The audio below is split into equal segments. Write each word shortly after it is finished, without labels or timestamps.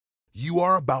You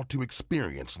are about to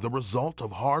experience the result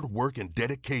of hard work and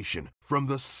dedication from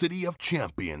the City of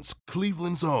Champions,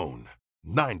 Cleveland's own,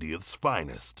 90th's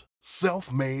finest.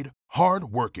 Self-made,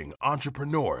 hard-working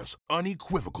entrepreneurs,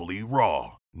 unequivocally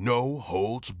raw, no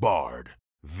holds barred.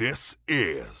 This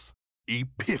is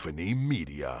Epiphany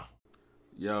Media.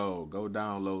 Yo, go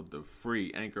download the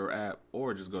free Anchor app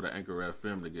or just go to Anchor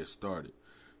FM to get started.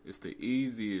 It's the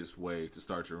easiest way to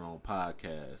start your own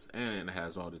podcast, and it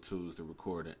has all the tools to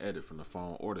record and edit from the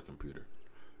phone or the computer.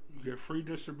 You get free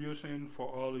distribution for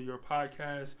all of your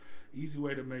podcasts, easy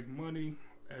way to make money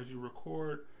as you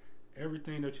record,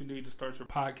 everything that you need to start your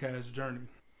podcast journey.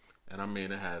 And I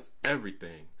mean, it has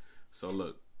everything. So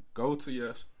look, go to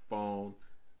your phone,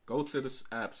 go to the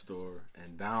App Store,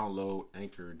 and download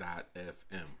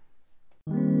Anchor.fm.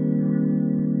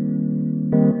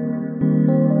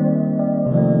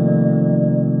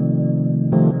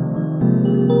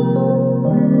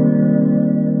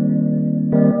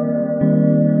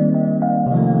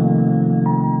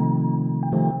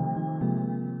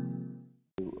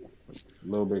 A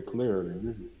little bit clearer than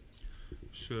usual.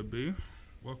 Should be.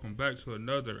 Welcome back to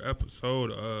another episode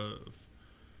of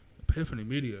Epiphany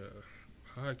Media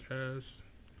Podcast.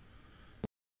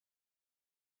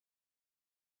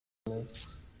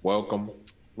 Welcome.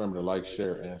 Remember to like,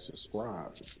 share, and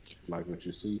subscribe. Like what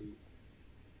you see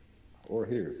or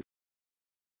hear.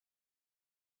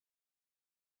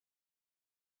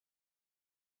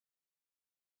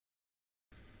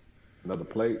 Another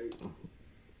plate.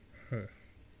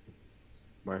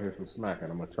 Might hear some smacking.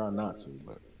 I'm gonna try not to,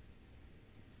 but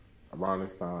around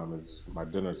this time is my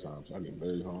dinner time, so I get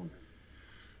very hungry.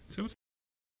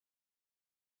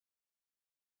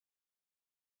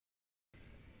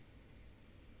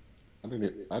 I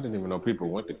didn't even know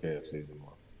people went to KFC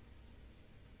anymore.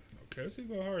 KFC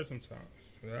go hard sometimes.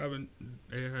 I haven't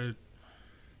had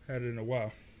it in a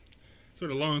while. It's been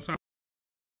a long time.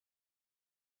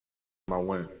 I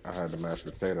went. I had the mashed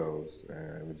potatoes,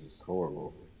 and it was just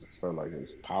horrible. Just felt like it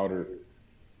was powdered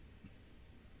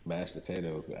mashed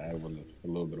potatoes with added with a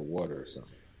little bit of water or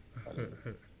something.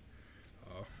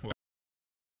 Well,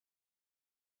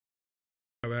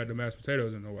 I haven't had the mashed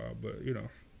potatoes in a while, but you know.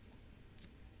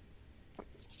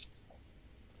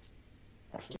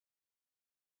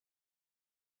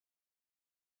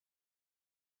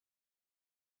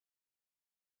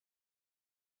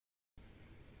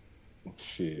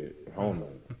 Shit,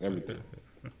 homeland, everything.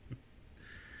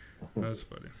 That's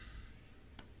funny.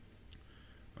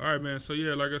 All right, man. So,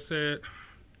 yeah, like I said,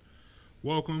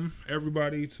 welcome,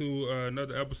 everybody, to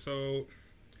another episode.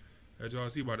 As y'all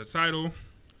see by the title,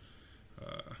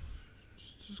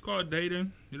 just call it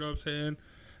dating. You know what I'm saying?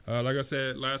 Like I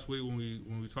said last week when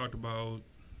we talked about,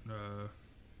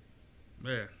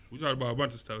 we talked about a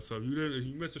bunch of stuff. So, if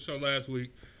you missed the show last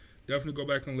week, definitely go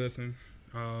back and listen.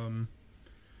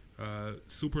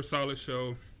 Super solid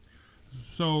show.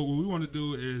 So what we want to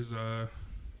do is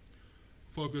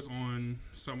focus on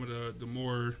some of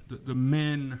the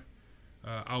men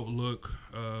outlook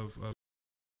of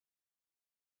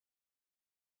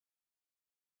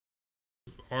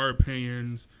our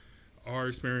opinions, our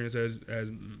experience as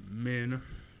men,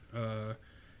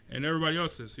 and everybody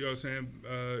else's. You know what I'm saying?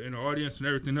 In the audience and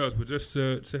everything else, but just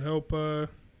to help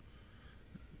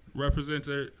represent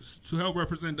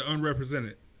the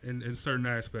unrepresented in certain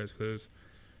aspects, because.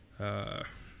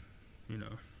 You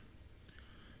know,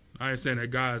 I understand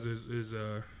that guys is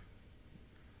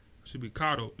should be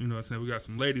coddled. You know what I'm saying? We got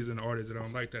some ladies in the audience that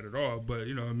don't like that at all. But,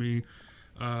 you know what I mean?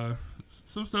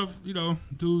 Some stuff, you know,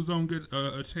 dudes don't get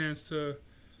a chance to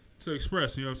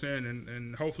express, you know what I'm saying?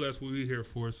 And hopefully that's what we're here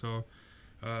for. So,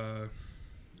 let's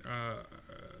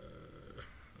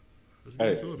get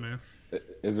into it, man.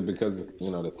 Is it because, you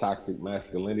know, the toxic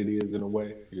masculinity is in a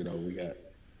way? You know,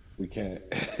 we can't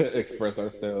express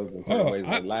ourselves in certain ways.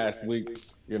 Like last week,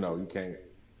 you know, you can't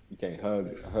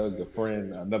hug a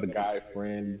friend, another guy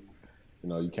friend. You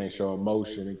know, you can't show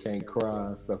emotion and can't cry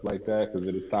and stuff like that because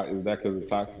is that because of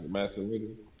toxic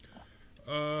masculinity?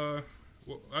 Well,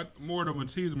 more the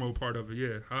machismo part of it,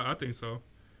 yeah. I think so.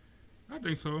 I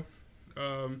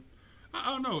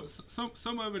don't know.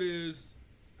 Some of it is,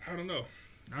 I don't know,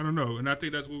 and I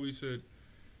think that's what we should.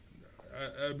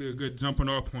 That'd be a good jumping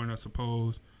off point, I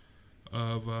suppose.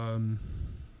 Of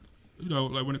you know,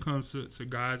 like when it comes to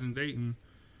guys and dating,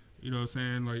 you know what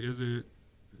I'm saying? Like, is it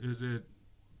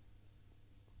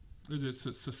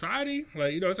society?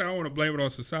 Like, you know what I'm saying? I don't want to blame it on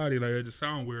society, like it just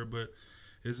sounds weird, but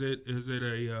is it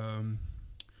a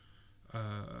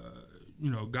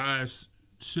you know, guys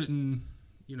shouldn't,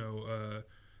 you know,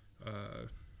 I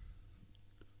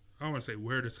don't want to say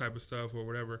wear this type of stuff or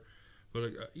whatever,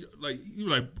 But you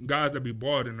like guys that be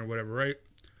balding or whatever, right?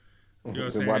 You know what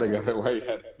I'm saying? Why you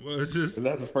had well, it's just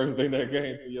that's the first thing that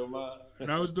came to your mind.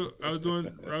 And I was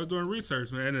doing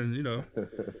research, man, and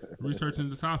researching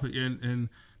the topic, and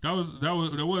there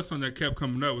was something that kept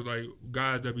coming up with like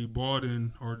guys that be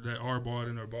balding or that are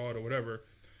balding or bald or whatever,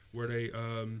 where they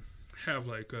have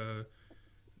like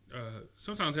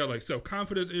sometimes they have like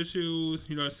self-confidence issues,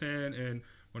 you know what I'm saying? And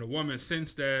when a woman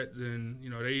sense that, then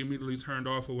they immediately turned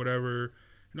off or whatever,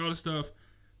 and all this stuff.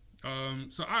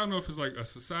 So I don't know if it's like a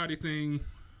society thing.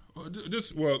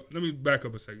 Let me back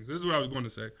up a second. This is what I was going to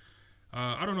say.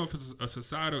 I don't know if it's a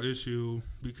societal issue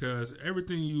because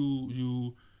everything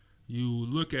you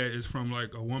look at is from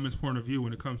like a woman's point of view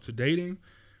when it comes to dating.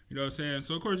 You know what I'm saying?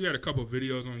 So of course you had a couple of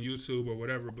videos on YouTube or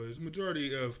whatever, but it's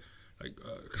majority of like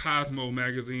Cosmo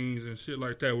magazines and shit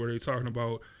like that where they're talking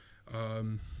about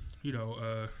 10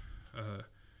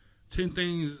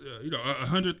 things,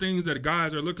 100 things that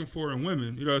guys are looking for in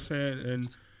women. You know what I'm saying?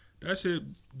 And that shit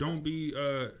don't be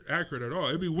accurate at all.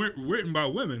 It be written by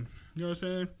women. You know what I'm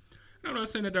saying? I'm not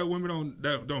saying that women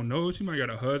don't know. She might got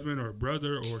a husband or a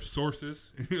brother or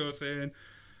sources. You know what I'm saying?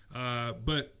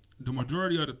 But the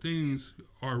majority of the things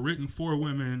are written for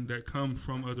women that come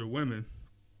from other women.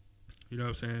 You know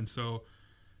what I'm saying? So,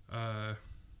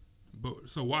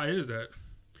 so why is that?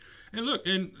 And look,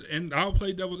 and I'll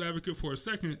play devil's advocate for a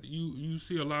second. You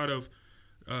see a lot of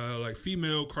like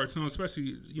female cartoons,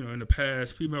 especially in the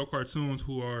past, female cartoons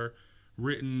who are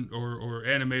written or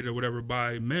animated or whatever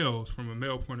by males from a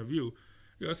male point of view.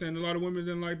 You know what I'm saying? A lot of women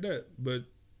didn't like that. But,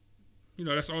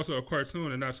 that's also a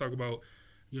cartoon and not talk about,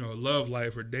 love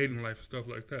life or dating life and stuff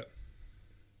like that.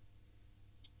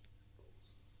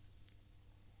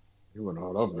 You went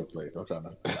all over the place. I'm trying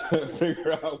to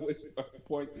figure out which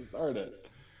point to start at.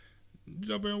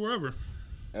 Jump in wherever.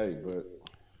 Hey, but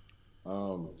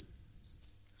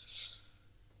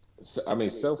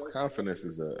self-confidence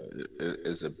is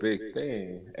a big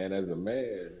thing, and as a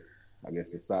man, I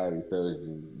guess society tells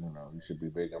you, you should be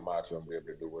big and macho and be able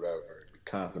to do whatever, be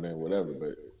confident, whatever.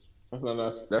 But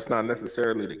that's not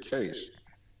necessarily the case,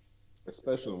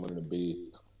 especially when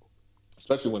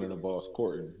it involves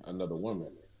courting another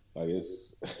woman. Like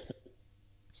it's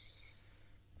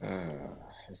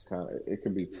it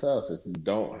can be tough if you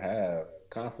don't have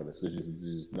confidence. It's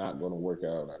just not going to work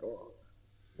out at all.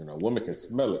 Women can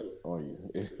smell it on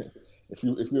you. If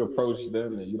you approach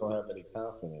them and you don't have any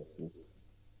confidence, it's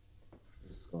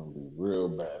going to be real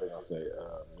bad. They're going to say,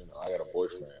 I got a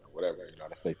boyfriend or whatever.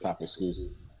 That's their top excuse.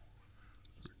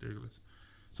 Ridiculous.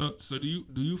 So do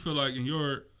you feel like, in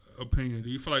your opinion, do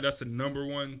you feel like that's the number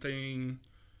one thing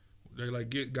they like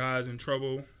get guys in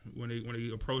trouble when they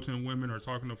approaching women or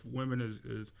talking to women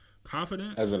is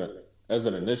confidence? As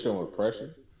an initial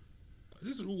impression?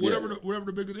 This is whatever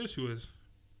the biggest issue is.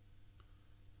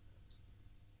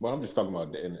 Well, I'm just talking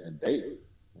about in dating.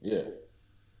 Yeah.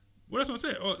 Well, that's what I'm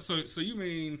saying. Oh, so you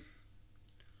mean?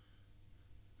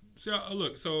 See,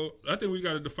 look. So I think we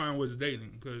got to define what's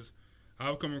dating, because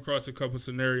I've come across a couple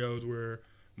scenarios where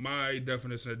my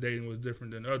definition of dating was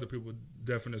different than other people's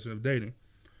definition of dating.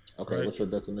 Okay, right? What's your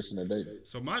definition of dating?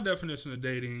 So my definition of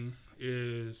dating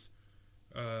is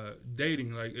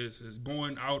dating like is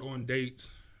going out on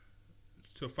dates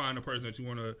to find a person that you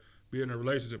want to be in a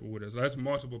relationship with. So that's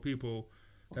multiple people.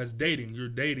 That's dating. You're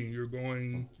dating. You're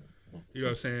going, you know what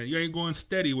I'm saying? You ain't going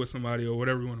steady with somebody or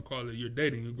whatever you want to call it. You're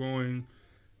dating.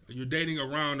 You're dating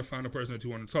around to find a person that you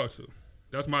want to talk to.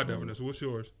 That's my definition. What's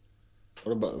yours?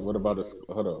 What about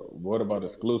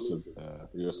exclusive?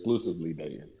 You're exclusively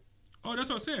dating. Oh, that's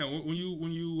what I'm saying. When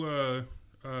you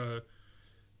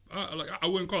I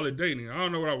wouldn't call it dating. I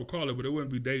don't know what I would call it, but it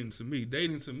wouldn't be dating to me.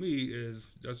 Dating to me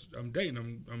is I'm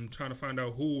dating. I'm trying to find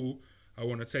out who I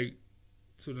want to take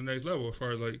to the next level as far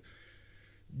as like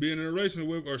being in a relationship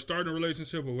with or starting a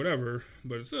relationship or whatever.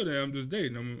 But until then, I'm just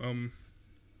dating. I'm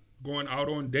going out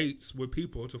on dates with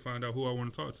people to find out who I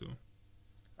want to talk to.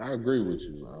 I agree with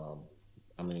you.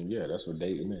 Yeah, that's what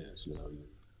dating is.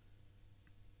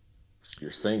 You're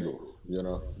single,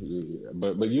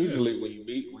 but usually when you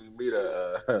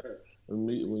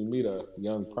meet a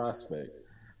young prospect,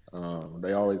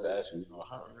 they always ask you,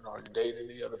 are you dating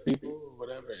any other people or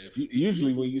whatever?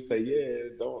 Usually when you say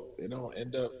it don't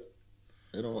end up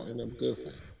good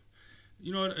for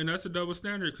you. And that's a double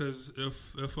standard, because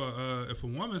if a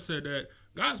woman said that,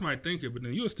 guys might think it, but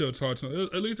then you'll still talk to them,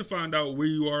 at least to find out where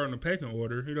you are in the pecking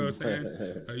order. You know what I'm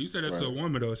saying? You said that to a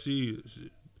woman though. She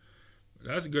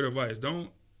that's good advice.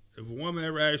 If a woman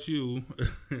ever asks you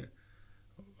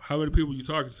how many people you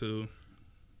talking to,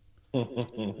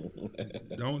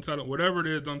 don't tell them. Whatever it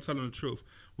is, don't tell them the truth.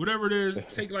 Whatever it is,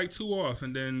 take like 2 off,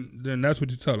 and then that's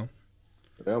what you tell them.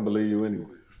 They don't believe you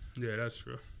anyway. Yeah, that's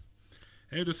true.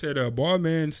 Angel said, ball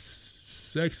man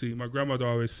sexy. My grandmother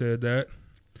always said that.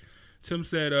 Tim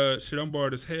said, shit, I'm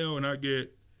bored as hell, and I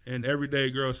get an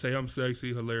everyday girl say I'm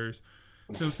sexy. Hilarious.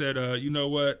 Tim said, you know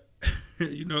what?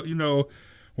 you know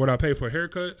what I pay for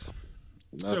haircuts?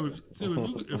 So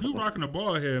if you rocking a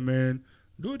bald head, man,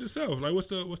 do it yourself. Like, what's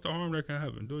the harm that can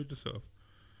happen? Do it yourself.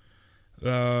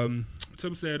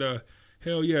 Tim said,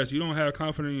 hell yes, you don't have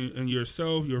confidence in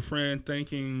yourself, your friend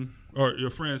thinking, or your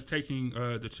friends taking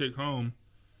the chick home.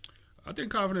 I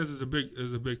think confidence is a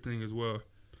big thing as well.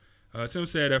 Tim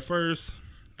said, at first,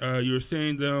 you're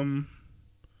seeing them,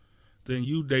 then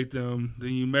you date them,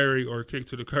 then you marry or kick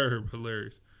to the curb.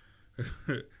 Hilarious.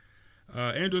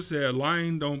 Andrew said,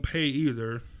 lying don't pay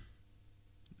either.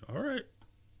 All right.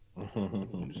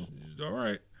 All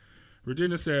right.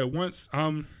 Regina said, once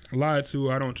I'm lied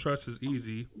to, I don't trust as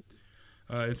easy.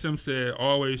 And Tim said,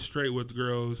 always straight with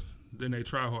girls, then they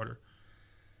try harder.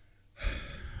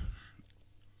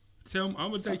 Tim,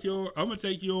 I'm gonna take your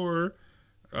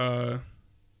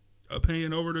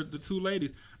opinion over the two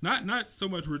ladies. Not so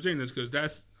much Regina's, because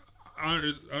that's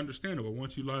understandable.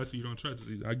 Once you lie to, you don't trust as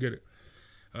easy. I get it.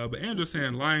 But Andrew's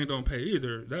saying lying don't pay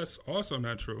either. That's also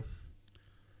not true.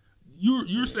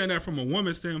 You're saying that from a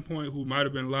woman's standpoint who might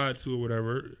have been lied to or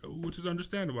whatever, which is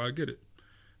understandable. I get it.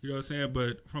 You know what I'm saying?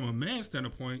 But from a man's stand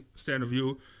of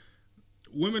view,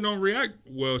 women don't react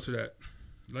well to that.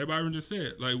 Like Byron just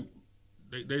said, like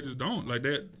they just don't. Like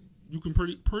that, you can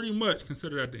pretty much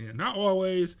consider that the end. Not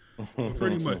always, but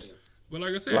pretty much. But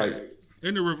like I said,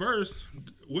 in the reverse,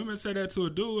 women say that to a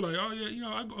dude, like, oh yeah, you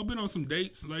know, I've been on some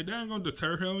dates. Like that ain't gonna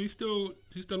deter him. He's still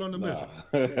on the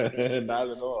mission. Not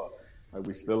at all. Like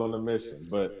we still on the mission.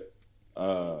 But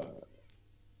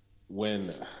when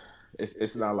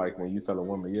it's not like when you tell a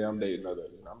woman, yeah, I'm dating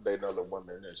other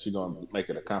women, and she gonna make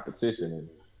it a competition and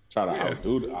try to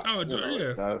outdo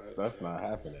the. That's not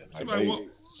happening. Like, well,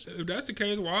 if that's the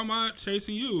case, why am I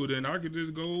chasing you? Then I could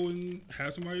just go and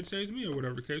have somebody chase me or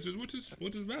whatever the case is, which is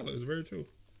valid. It's very true.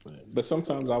 But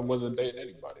sometimes I wasn't dating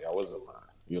anybody. I wasn't lying.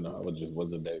 You know, I just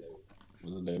wasn't dating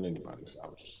anybody. I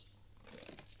was just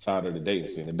tired of the dating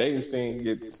scene. The dating scene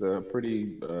gets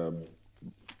pretty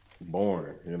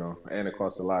boring, you know, and it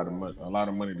costs a lot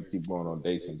of money to keep going on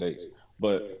dates.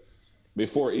 But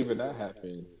before even that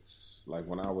happened, like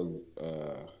when I was,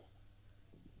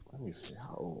 let me see,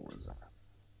 how old was I?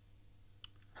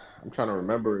 I'm trying to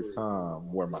remember a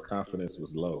time where my confidence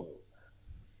was low.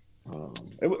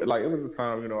 It was a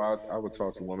time, you know, I would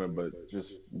talk to women, but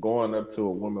just going up to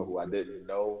a woman who I didn't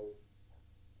know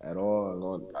at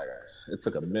all, it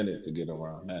took a minute to get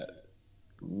around that.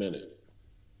 A minute.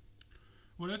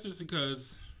 Well, that's just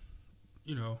because,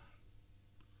 you know,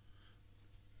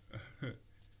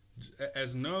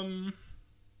 as numb,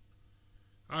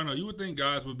 I don't know, you would think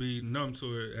guys would be numb to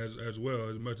it as well,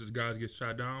 as much as guys get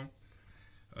shot down.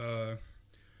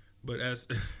 But as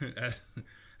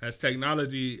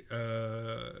technology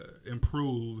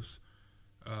improves,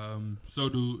 so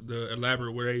do the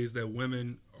elaborate ways that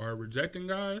women are rejecting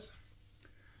guys.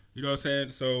 You know what I'm saying?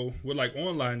 So with like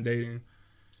online dating,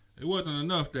 it wasn't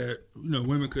enough that, you know,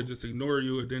 women could just ignore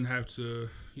you and didn't have to,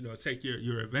 you know, take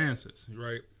your advances,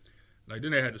 right? Like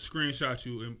then they had to screenshot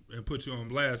you and put you on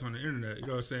blast on the internet. You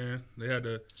know what I'm saying? They had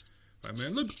to, like,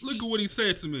 man, look at what he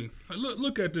said to me. Like,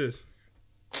 look at this.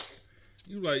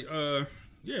 You like,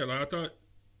 yeah, like I thought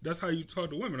that's how you talk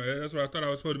to women. Like, that's what I thought I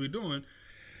was supposed to be doing.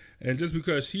 And just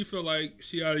because she feel like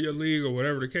she out of your league or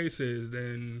whatever the case is,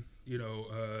 then, you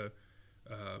know,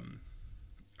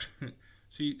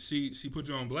 she put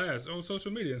you on blast on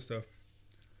social media and stuff.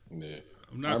 Yeah.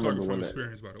 I'm not talking from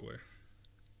experience, by the way.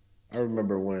 I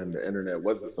remember when the internet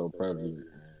wasn't so prevalent, and,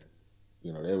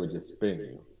 you know, they would just spin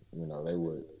you. You know, they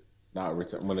would not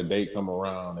return. When a date come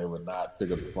around, they would not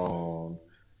pick up the phone,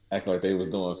 act like they was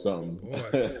doing something.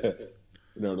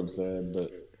 You know what I'm saying?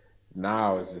 But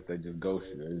now it's just, they just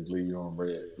ghost you. They just leave you on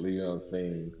red, leave you on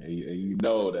scene, and you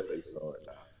know that they saw it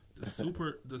now.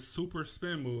 The super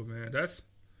spin move, man.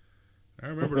 I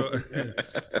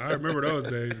remember those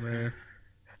days, man.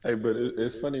 Hey, but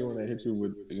it's funny when they hit you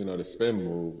with, you know, the spin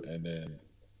move, and then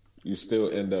you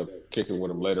still end up kicking with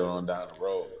them later on down the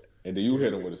road, and then you hit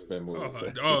them with a spin move.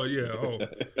 Oh yeah,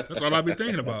 that's all I be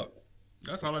thinking about.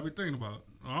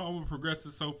 I'm gonna progress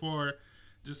it so far,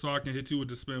 just so I can hit you with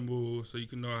the spin move, so you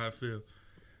can know how I feel.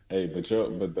 Hey, but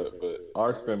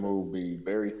our spin move be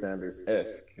Barry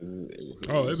Sanders-esque.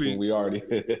 It'd be we already.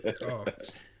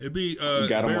 It'd be we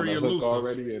got him on very the elusive hook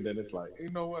already, and then it's like, you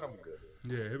know what, I'm good.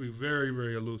 Yeah, it'd be very,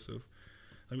 very elusive.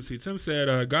 Let me see. Tim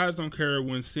said, guys don't care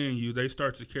when seeing you. They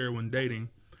start to care when dating.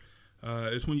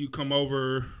 It's when you come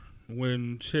over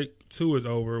when chick 2 is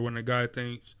over, when the guy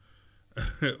thinks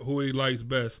who he likes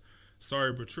best.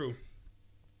 Sorry, but true.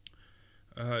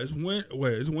 It's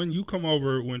when you come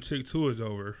over when chick 2 is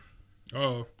over.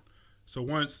 Oh, so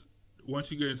once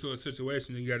you get into a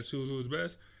situation, you got to choose who's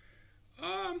best.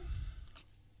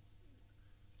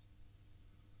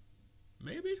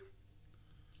 Maybe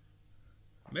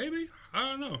I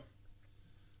don't know.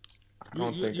 I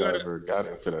don't think I ever got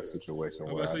into that situation.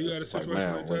 So you had a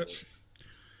situation like that.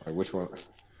 Like which one?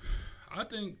 I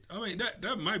mean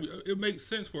that might be. It makes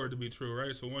sense for it to be true,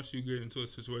 right? So once you get into a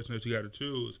situation that you got to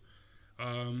choose,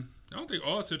 I don't think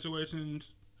all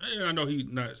situations. I know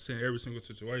he's not saying every single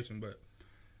situation, but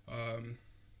I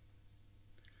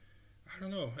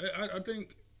don't know. I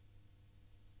think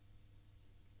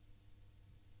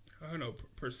I don't know.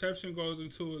 Perception goes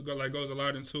into it. Goes a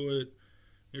lot into it.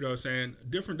 You know what I'm saying?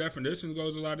 Different definitions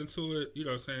goes a lot into it. You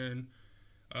know what I'm saying?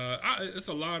 It's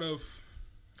a lot of,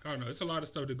 I don't know, it's a lot of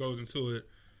stuff that goes into it.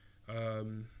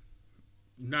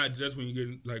 Not just when you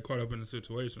get like caught up in a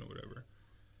situation or whatever.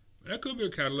 That could be a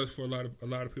catalyst for a lot of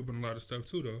people and a lot of stuff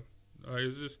too, though.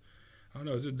 It's just, I don't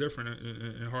know, it's just different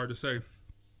and hard to say.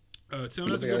 Tim,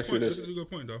 that's a good point. This is a good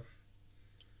point, though.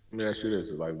 Let me ask you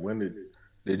this: like, when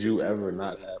did you ever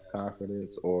not have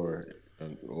confidence, or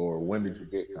when did you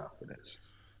get confidence?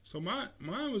 So mine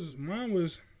was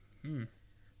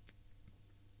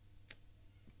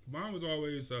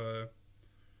always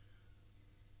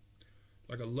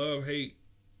like a love-hate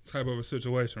type of a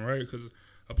situation, right? Because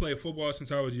I played football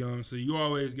since I was young, so you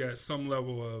always got some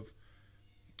level of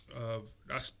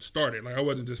I started, like I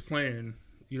wasn't just playing,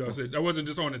 you know what I'm saying? I wasn't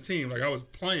just on the team, like I was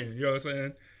playing, you know what I'm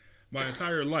saying? My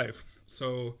entire life.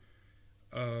 So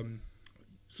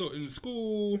so in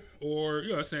school, or you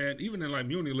know what I'm saying, even in like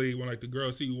Muni League, when like the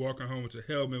girls see you walking home with your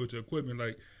helmet, with your equipment,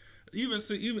 like even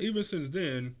since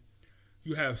then,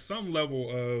 you have some level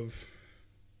of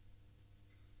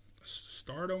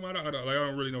stardom. I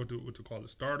don't really know what to call it,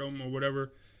 stardom or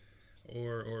whatever,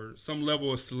 or some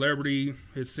level of celebrity.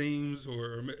 It seems,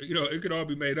 or you know, it could all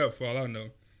be made up for all I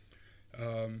know.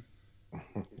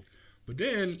 But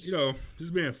then, you know,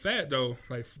 just being fat though,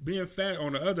 like being fat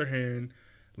on the other hand.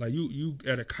 Like you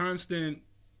at a constant,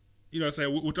 you know what I'm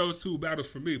saying, with those two battles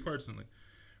for me personally,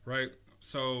 right?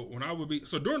 So when I would be,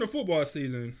 so during the football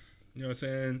season, you know what I'm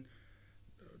saying,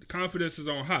 the confidence is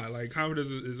on high, like confidence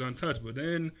is untouched. But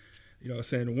then, you know what I'm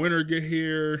saying, the winter get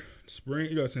here, spring,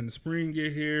 you know what I'm saying, the spring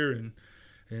get here, and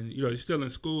you know, you're still in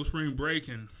school, spring break,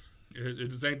 and it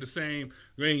just ain't the same.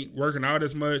 You ain't working out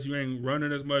as much, you ain't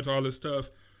running as much, all this stuff.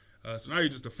 So now you're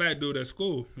just a fat dude at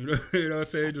school, you know what I'm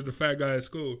saying, just a fat guy at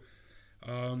school.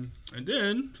 And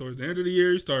then towards the end of the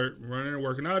year, you start running and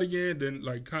working out again. Then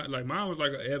like mine was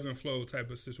like an ebb and flow type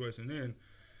of situation then.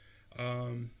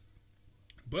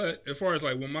 But as far as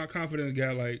like when my confidence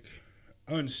got like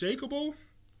unshakable,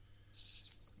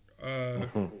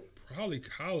 probably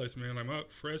college, man. Like my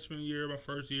freshman year, my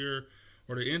first year,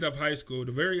 or the end of high school,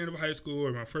 the very end of high school,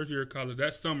 or my first year of college,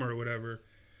 that summer or whatever,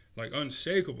 like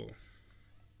unshakable.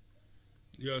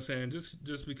 You know what I'm saying?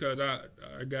 Just because I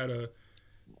got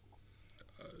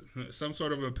some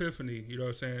sort of epiphany, you know what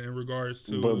I'm saying, in regards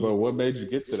to. But what made you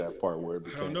get to that part where it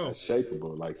became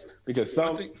unshakable? Like because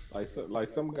some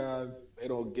guys, they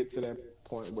don't get to that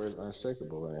point where it's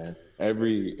unshakable, and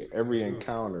every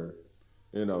encounter,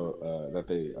 you know, that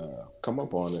they come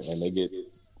up on it and they get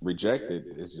rejected,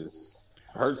 it just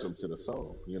hurts them to the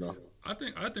soul, you know. I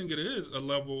think it is a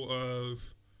level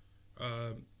of.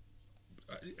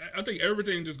 I think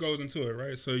everything just goes into it,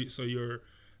 right? So you're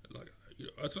like.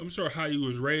 I'm sure how you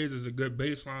was raised is a good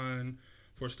baseline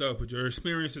for stuff, but your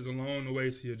experiences along the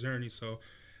way to your journey. So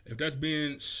if that's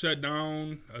being shut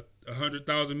down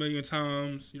 100,000 million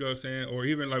times, you know what I'm saying, or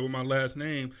even like with my last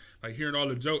name, like hearing all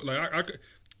the jokes, like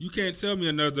you can't tell me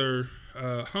another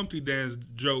Humpty Dance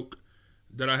joke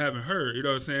that I haven't heard, you know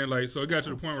what I'm saying? Like, so it got to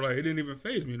the point where like it didn't even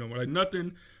faze me no more. Like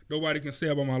nothing nobody can say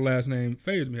about my last name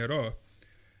fazed me at all.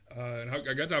 And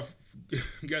I guess I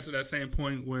got to that same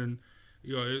point when,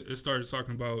 you know, it started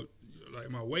talking about like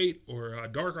my weight or how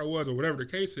dark I was or whatever the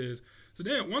case is. So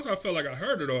then once I felt like I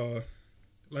heard it all,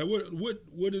 like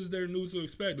what is there new to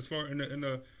expect as far in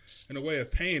the way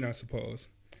of pain, I suppose.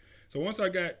 So once I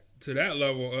got to that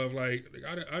level of like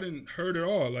I didn't heard it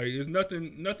all. Like there's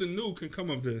nothing new can come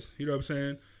of this. You know what I'm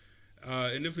saying?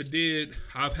 And if it did,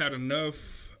 I've had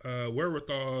enough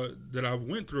wherewithal that I've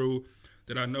went through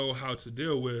that I know how to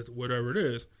deal with whatever it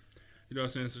is. You know what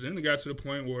I'm saying? So then it got to the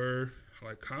point where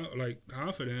like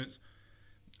confidence,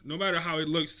 no matter how it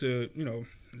looks to, you know,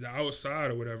 the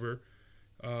outside or whatever,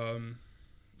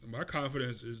 my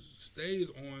confidence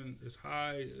stays on as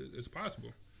high as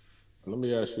possible. Let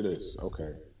me ask you this.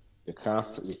 Okay. Your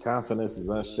confidence is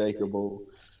unshakable.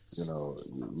 You know,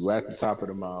 you at the top of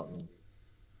the mountain.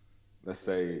 Let's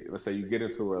say you get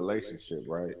into a relationship,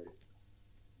 right?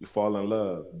 You fall in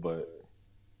love, but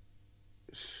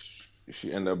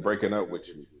she end up breaking up with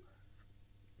you.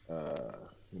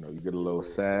 You know, you get a little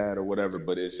sad or whatever,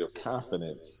 but is your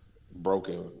confidence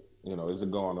broken? You know, is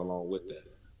it going along with that?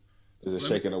 Is it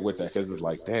shaking up with that? Because it's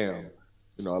like, damn,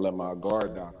 you know, I let my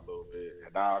guard down a little bit,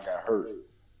 and now I got hurt.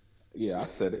 Yeah, I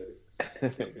said it.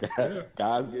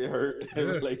 Guys get hurt in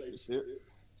relationships,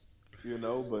 you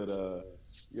know, but,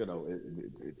 you know,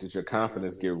 did your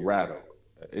confidence get rattled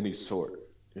any sort?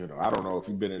 You know, I don't know if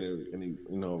you've been in any,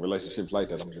 you know, relationships like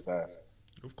that. I'm just asking.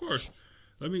 Of course.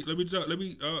 I'm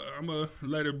gonna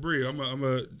let it breathe. I'm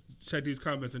gonna check these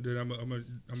comments and then I'm gonna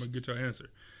get your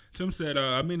answer. Tim said,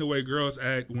 I mean the way girls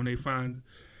act when they find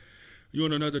you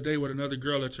on another day with another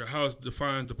girl at your house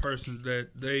defines the person that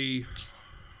they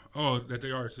are.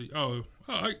 So,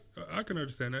 I can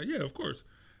understand that. Yeah, of course,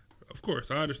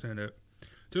 I understand that.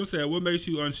 Tim said, what makes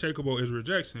you unshakable is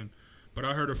rejection. But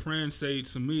I heard a friend say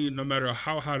to me, no matter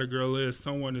how hot a girl is,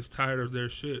 someone is tired of their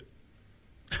shit.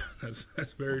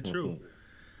 That's very true.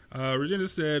 Regina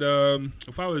said,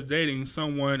 if I was dating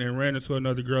someone and ran into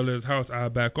another girl at his house,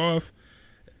 I'd back off.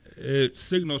 It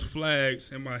signals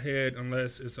flags in my head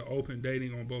unless it's an open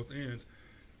dating on both ends.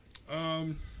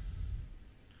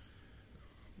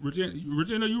 Regina,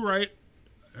 you're right.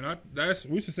 And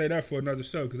we should say that for another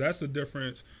show because that's the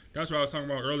difference. That's what I was talking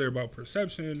about earlier about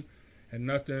perception and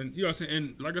nothing. You know what I'm saying?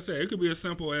 And like I said, it could be as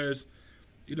simple as,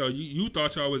 you know, you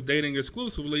thought y'all was dating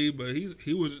exclusively, but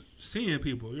he was seeing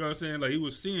people. You know what I'm saying? Like, he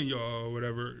was seeing y'all or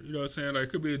whatever. You know what I'm saying? Like,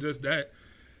 it could be just that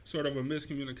sort of a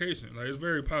miscommunication. Like, it's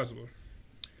very possible.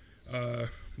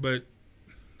 But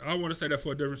I want to say that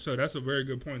for a different show. That's a very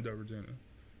good point, though, Regina.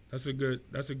 That's a good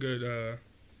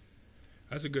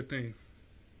thing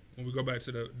when we go back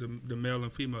to the male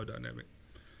and female dynamic.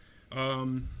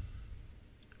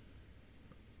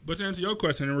 But to answer your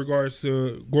question in regards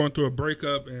to going through a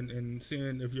breakup and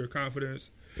seeing if your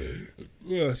confidence,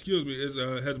 has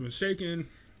been shaken,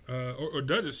 or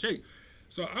does it shake?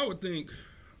 So I would think,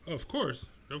 of course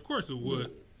it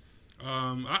would.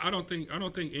 I don't think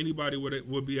anybody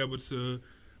would be able to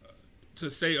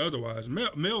say otherwise,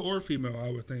 male or female. I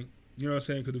would think, you know what I'm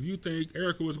saying? Because if you think,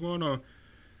 Erica, what's going on?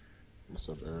 What's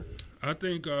up, Eric? I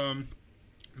think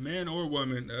man or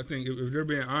woman, I think if they're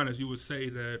being honest, you would say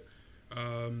that.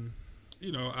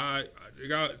 You know, I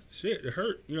got shit. It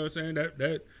hurt. You know what I'm saying?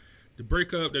 That the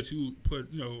breakup that you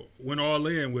went all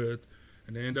in with,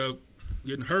 and they end up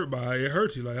getting hurt by it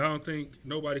hurts you. Like, I don't think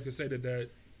nobody could say that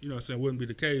you know what I'm saying, wouldn't be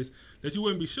the case. That you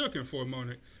wouldn't be shooken for a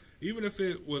moment, even if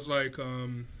it was like I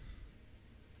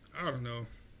don't know.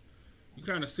 You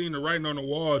kind of seen the writing on the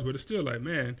walls, but it's still like,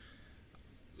 man.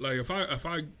 Like, if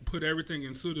I put everything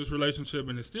into this relationship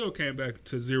and it still came back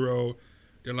to zero,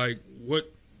 then like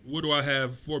what do I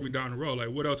have for me down the road? Like,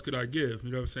 what else could I give?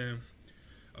 You know what I'm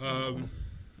saying?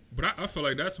 But I feel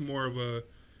like that's more of a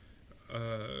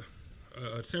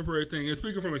temporary thing. And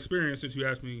speaking from experience, since you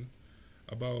asked me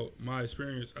about my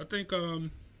experience, I think, I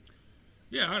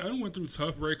went through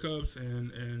tough breakups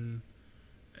and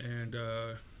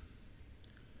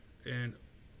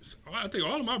I think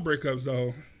all of my breakups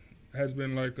though has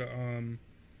been like a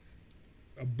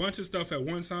bunch of stuff at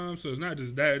one time. So it's not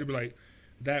just that; it'd be like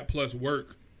that plus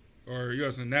work. Or, you know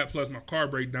what I'm saying, that plus my car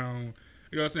breakdown.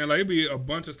 You know what I'm saying? Like, it'd be a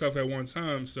bunch of stuff at one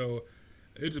time. So,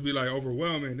 it'd just be, like,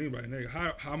 overwhelming. Anybody, nigga,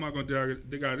 how am I going to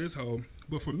dig out of this hole?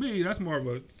 But for me, that's more of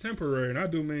a temporary, and I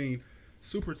do mean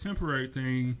super temporary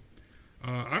thing.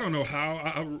 I don't know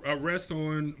how. I rest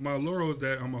on my laurels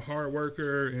that I'm a hard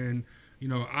worker. And, you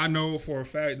know, I know for a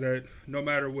fact that no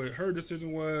matter what her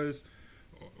decision was,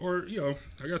 or, you know,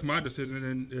 I guess my decision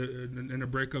in the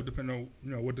breakup, depending on,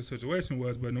 you know, what the situation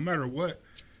was. But no matter what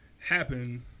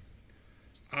happened,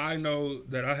 I know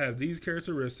that I have these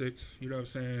characteristics, you know what I'm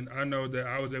saying? I know that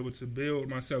I was able to build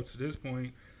myself to this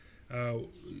point,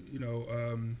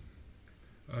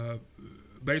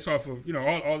 based off of, you know,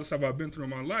 all the stuff I've been through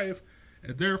in my life,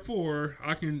 and therefore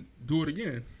I can do it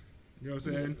again. You know what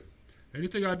I'm saying?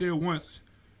 Anything I did once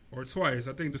or twice,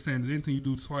 I think the saying is anything you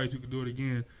do twice, you can do it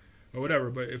again or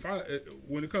whatever. But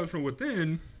when it comes from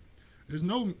within, there's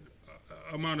no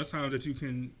amount of times that you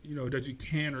can, you know, that you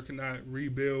can or cannot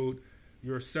rebuild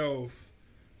yourself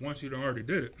once you already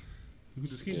did it. You can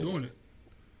just keep doing it.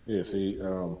 Yeah, see,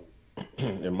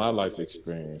 in my life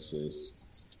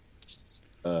experiences.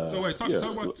 So wait, talk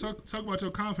about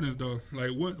your confidence though.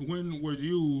 Like, when were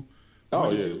you?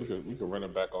 Oh yeah, we could run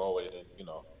it back all the way to, you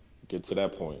know, get to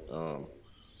that point.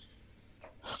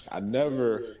 I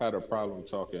never had a problem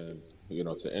talking,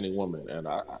 to any woman, and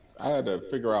I had to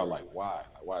figure out like why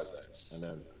is that, and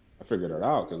then I figured it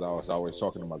out because I was always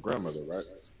talking to my grandmother, right?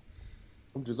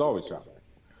 I'm just always shopping.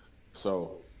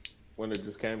 So when it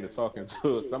just came to talking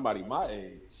to somebody my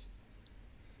age,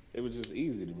 it was just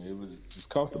easy to me. It was just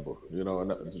comfortable, and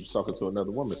just talking to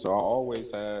another woman. So I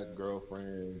always had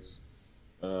girlfriends,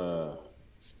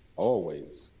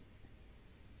 always.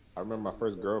 I remember my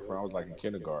first girlfriend, I was like in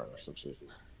kindergarten or some shit.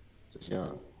 Just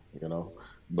young,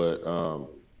 But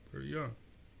Pretty young.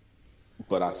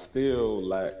 But I still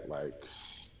lack like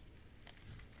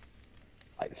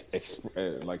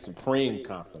supreme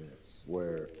confidence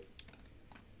where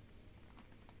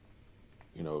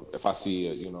if I see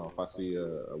a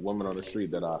woman on the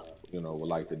street that I would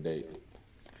like to date,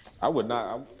 I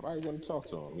probably wouldn't talk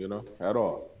to him, at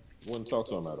all. Wouldn't talk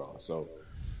to him at all. So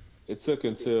it took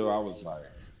until I was like,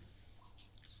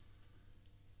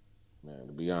 man,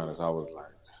 to be honest, I was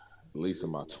like at least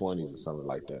in my 20s or something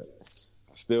like that.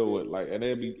 I still would like, and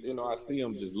they'd be, I see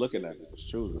them just looking at me, just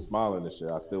choosing, smiling and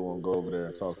shit. I still won't go over there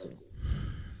and talk to them,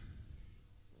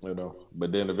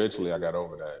 But then eventually I got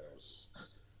over that. It was,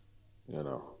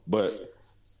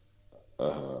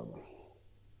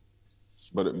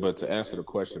 but to answer the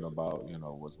question about,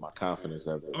 was my confidence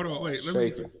ever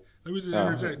shaken? Let me just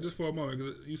interject just for a moment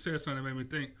because you said something that made me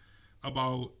think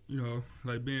about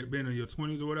like being in your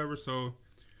 20s or whatever. So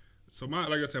like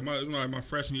I said, it was like my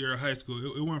freshman year of high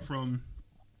school. It went from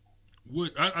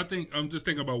what I think I'm just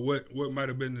thinking about what might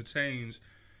have been the change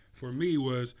for me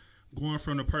was going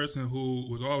from the person who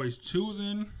was always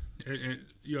choosing and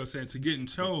to getting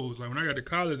chose. Like when I got to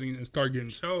college and start getting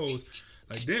chose,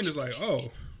 like then it's like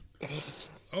all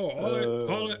that,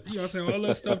 all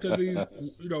that stuff that these,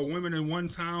 women in one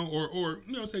town or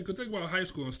because think about high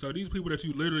school and stuff. These people that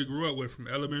you literally grew up with from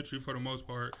elementary for the most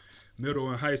part, middle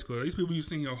and high school. These people you've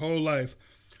seen your whole life.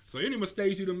 So any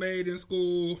mistakes you done made in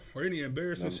school or any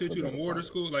embarrassing shit you done wore to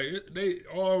school, they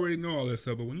already know all that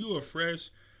stuff. But when you a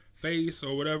fresh face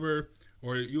or whatever,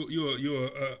 or you're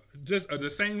just the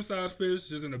same size fish,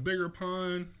 just in a bigger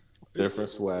pond. Different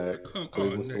swag,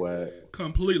 swag.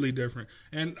 Completely different.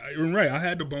 And right, I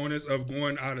had the bonus of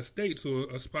going out of state to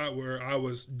a spot where I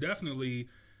was definitely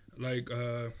like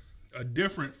a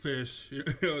different fish, you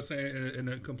know what I'm saying, in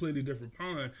a completely different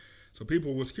pond. So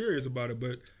people was curious about it.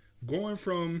 But going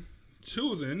from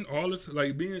choosing all this,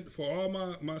 like being for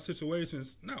all my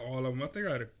situations, not all of them, I think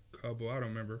I had a couple, I don't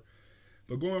remember.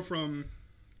 But going from,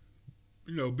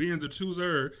 being the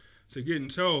chooser to getting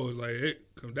chose, like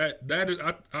that is,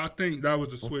 I think that was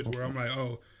the switch where I'm like,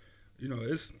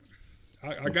 it's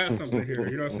I got something here.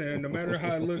 You know what I'm saying? No matter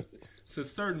how I look to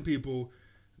certain people,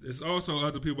 there's also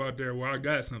other people out there where I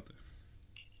got something.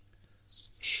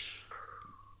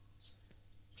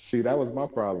 See, that was my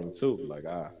problem too. Like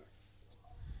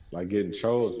getting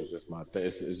chose was just my thing.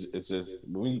 It's just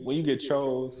when you get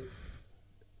chose,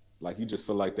 like you just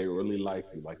feel like they really like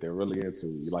you, like they're really into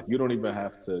you. Like you don't even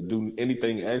have to do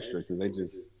anything extra because they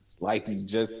just like you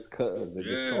just cause they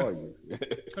just saw you.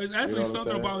 It's actually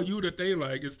something about you that they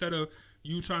like instead of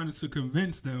you trying to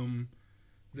convince them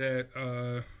that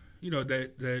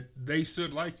that they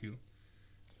should like you.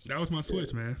 That was my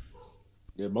switch, man.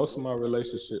 Yeah, most of my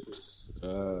relationships,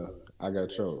 I got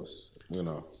chose. Wait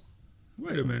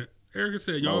a minute. Erica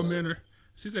said y'all men are.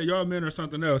 She said y'all men are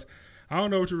something else. I don't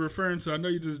know what you're referring to. I know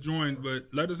you just joined, but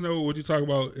let us know what you talk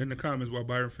about in the comments while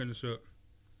Byron finish up.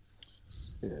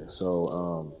 Yeah.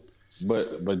 So,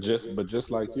 but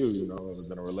just like you, I was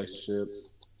in a relationship.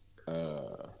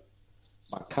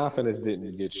 My confidence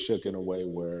didn't get shook in a way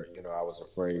where I was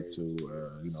afraid to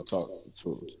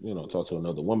talk to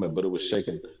another woman, but it was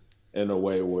shaken in a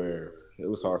way where it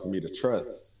was hard for me to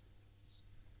trust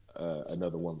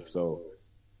another woman. So.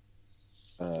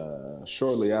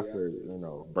 Shortly after,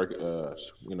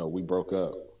 we broke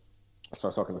up, I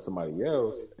started talking to somebody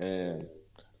else, and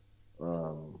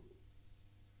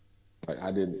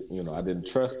I didn't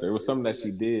trust her. It was something that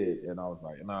she did, and I was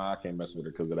like, nah, I can't mess with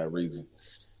her because of that reason.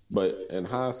 But in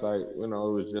hindsight, it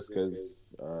was just because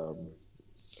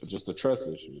just a trust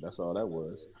issue. That's all that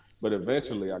was. But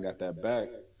eventually, I got that back,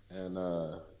 and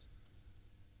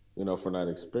from that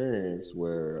experience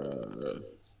where.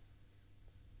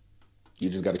 You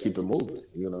just got to keep it moving,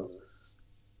 You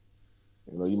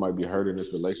might be hurt in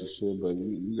this relationship, but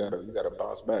you gotta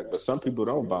bounce back. But some people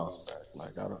don't bounce back.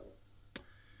 Like I don't.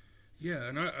 Yeah,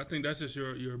 and I think that's just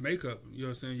your makeup. You know what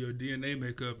I'm saying? Your DNA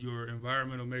makeup, your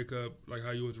environmental makeup, like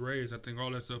how you was raised. I think all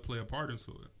that stuff play a part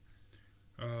into it.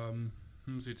 Let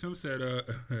me see. Tim said,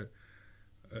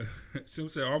 Tim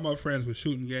said all my friends were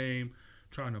shooting game,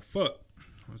 trying to fuck.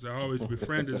 So I always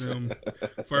befriended him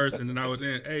first, and then I was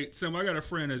in. Hey, Tim, I got a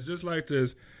friend that's just like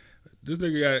this. This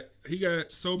nigga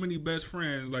got so many best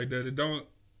friends like that. It don't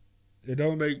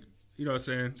make, you know what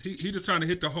I'm saying? He just trying to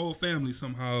hit the whole family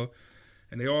somehow,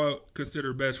 and they all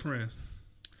consider best friends.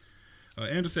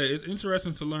 Andrew said, it's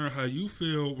interesting to learn how you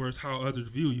feel versus how others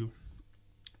view you.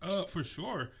 For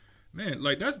sure. Man,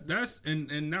 like that's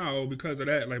and now because of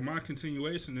that, like my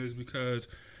continuation is because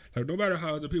like no matter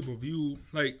how other people view,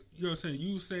 like, you know what I'm saying,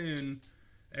 you saying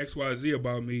XYZ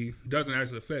about me doesn't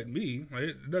actually affect me. Like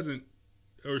it doesn't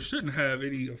or shouldn't have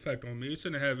any effect on me. It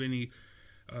shouldn't have any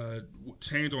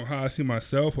change on how I see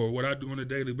myself or what I do on a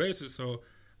daily basis. So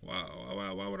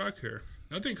why would I care?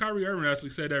 I think Kyrie Irving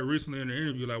actually said that recently in the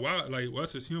interview. Like, why? Like,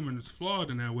 us as humans is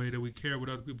flawed in that way that we care what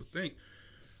other people think.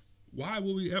 Why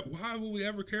would we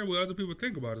ever care what other people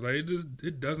think about it? Like,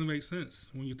 it doesn't make sense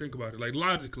when you think about it. Like,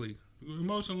 logically,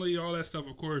 emotionally, all that stuff,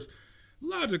 of course.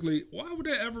 Logically, why would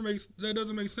that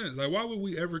doesn't make sense? Like, why would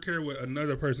we ever care what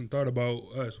another person thought about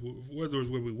us? Whether it's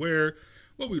what we wear,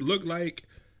 what we look like,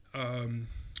 the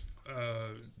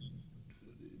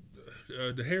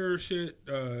hair shit,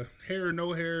 hair,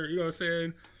 no hair, you know what I'm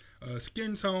saying?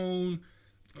 Skin tone,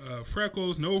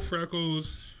 freckles, no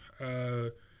freckles,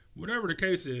 whatever the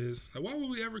case is. Like, why would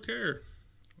we ever care?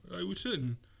 Like, we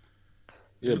shouldn't.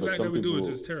 Yeah, the fact that we do is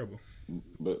just terrible.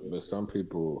 But some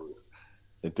people,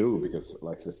 they do, because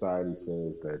like society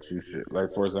says that you should, like,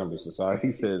 for example,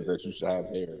 society says that you should have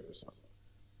hair or something.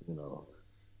 You know,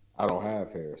 I don't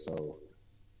have hair, so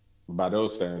by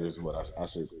those standards, what I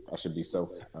should be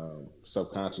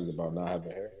self-conscious about not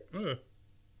having hair.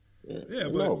 Yeah,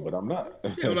 but I'm not.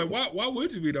 Yeah, like why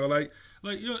would you be though? Like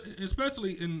you know,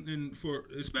 especially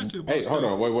especially about hey, hold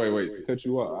stuff. on, wait, to cut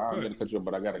you off. I'm gonna cut you off,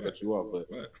 but I gotta cut you off. But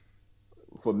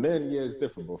for men, yeah, it's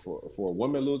different. But for a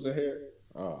woman losing hair,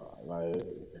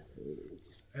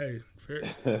 hey, fair.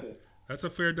 That's a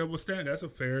fair double standard.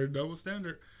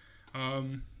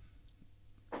 To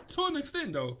an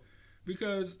extent, though,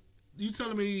 because you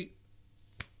telling me,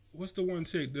 what's the one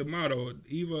chick, the model,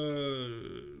 Eva?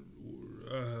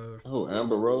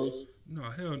 Amber Rose? No,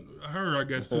 hell, her I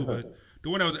guess too, but the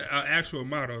one that was an actual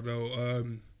model though.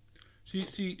 She had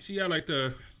she had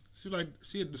the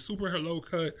super hello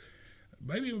cut.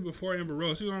 Maybe even before Amber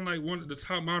Rose, she was on like one of the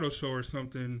top model show or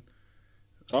something.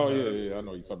 Oh yeah, I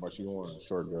know you talking about. She won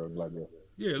short girl, black girl.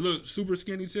 Yeah, look, super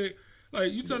skinny chick.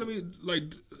 Like, you telling me, like,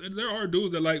 there are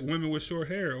dudes that like women with short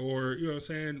hair or, you know what I'm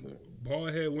saying,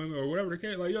 bald head women or whatever the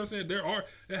case. Like, you know what I'm saying,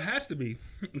 it has to be.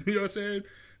 You know what I'm saying?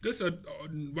 Just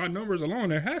by numbers alone,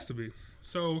 there has to be.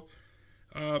 So,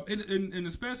 and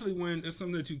especially when it's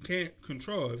something that you can't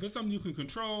control. If it's something you can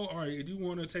control, all right, if you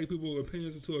want to take people's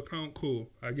opinions into account, cool,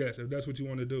 I guess, if that's what you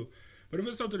want to do. But if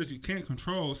it's something that you can't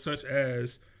control, such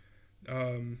as,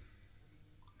 you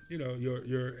know,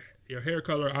 your hair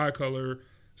color, eye color,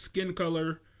 skin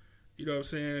color, you know what I'm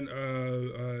saying?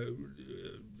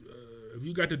 If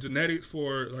you got the genetics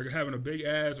for like having a big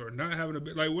ass or not having a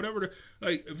big, like whatever,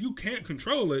 like if you can't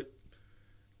control it,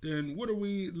 then why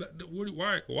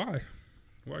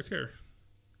care?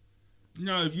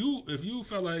 Now, if you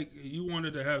felt like you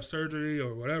wanted to have surgery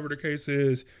or whatever the case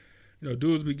is, you know,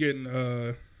 dudes be getting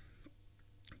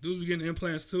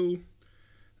implants too.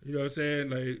 You know what I'm saying?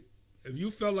 Like, if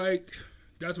you felt like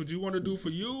that's what you want to do for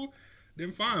you,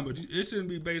 then fine, but it shouldn't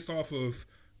be based off of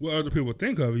what other people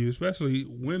think of you, especially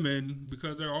women,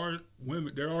 because there are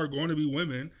going to be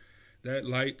women that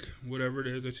like whatever it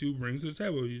is that you bring to the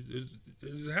table. It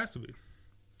just has to be.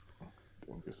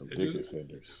 Get some dick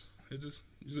extenders. You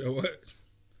said what?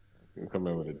 You come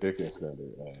in with a dick extender,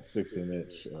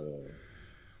 16-inch.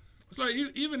 It's like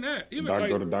even that.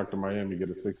 Go to Dr. Miami, get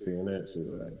a 16-inch.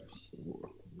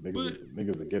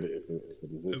 Niggas would get it if it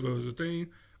existed. If it was a thing.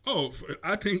 Oh,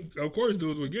 I think, of course,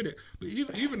 dudes would get it. But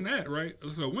even that, right?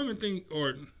 So women think,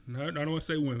 or no, I don't want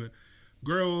to say women,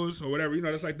 girls or whatever, you know,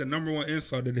 that's like the number one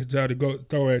insult that they try to go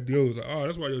throw at dudes. Like, oh,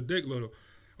 that's why your dick little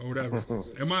or whatever. Every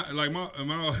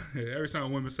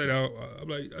time women say that, I'm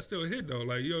like, I still hit though.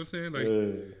 Like, you know what I'm saying? Like,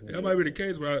 that might be the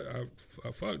case, but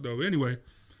I fuck though. Anyway,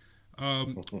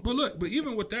 but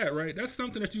even with that, right? That's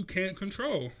something that you can't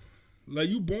control. Like,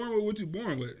 you born with what you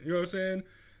born with. You know what I'm saying?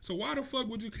 So why the fuck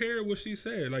would you care what she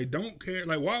said? Like, don't care.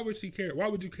 Like, why would she care? Why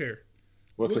would you care?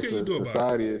 Well, because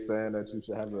society is saying that you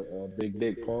should have a big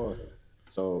dick, pause.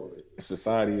 So if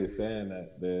society is saying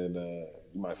that, then you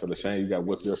might feel ashamed. You got to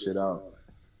whip your shit out,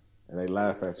 and they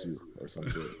laugh at you or some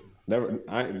shit. Never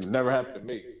happened to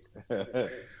me.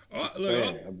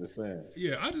 I'm just saying.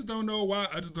 Yeah, I just don't know why.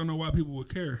 People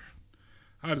would care.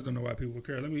 I just don't know why people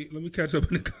care. Let me catch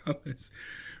up in the comments.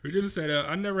 Regina said,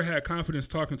 "I never had confidence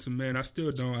talking to men. I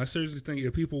still don't. I seriously think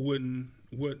if people wouldn't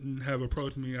have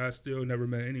approached me, I still never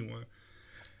met anyone."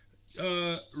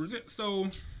 So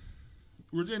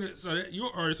Regina, so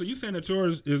you saying that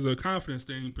yours is a confidence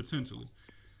thing potentially?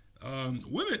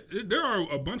 Women, there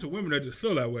are a bunch of women that just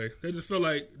feel that way. They just feel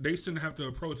like they shouldn't have to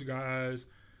approach guys.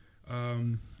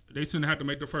 They shouldn't have to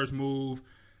make the first move.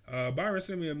 Byron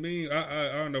sent me a meme.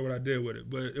 I don't know what I did with it,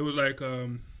 but it was like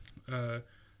the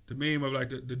meme of like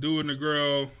the dude and the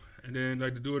girl, and then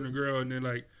like the dude and the girl, and then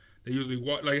like they usually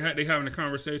walk, like they having a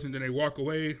conversation, then they walk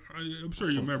away. I'm sure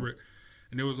you remember it.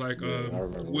 And it was like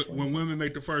when women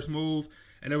make the first move,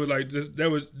 and it was like just they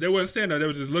wasn't saying that, they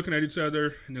was just looking at each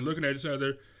other and then looking at each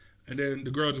other, and then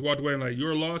the girl just walked away and like,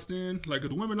 you're lost in, like,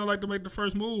 'cause women don't like to make the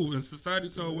first move, and society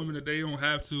told women that they don't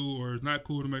have to, or it's not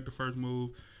cool to make the first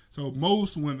move. So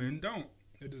most women don't.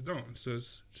 They just don't. It's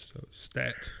just a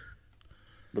stat.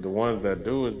 But the ones that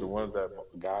do is the ones that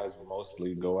guys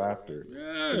mostly go after.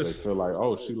 Yes. They feel like,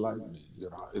 oh, she like me. You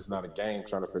know, it's not a game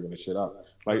trying to figure this shit out.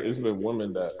 Like, it's been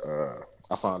women that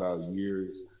I found out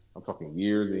years and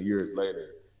years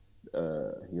later,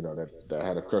 you know, that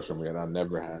had a crush on me, and I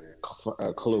never had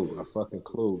a fucking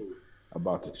clue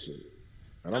about this shit.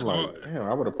 And I'm like, damn,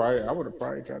 I would have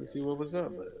probably tried to see what was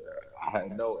up, but I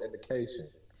had no indication.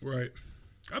 Right.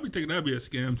 I'd be thinking that'd be a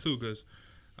scam too, because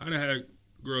I done had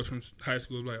girls from high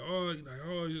school like,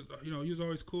 you know, you was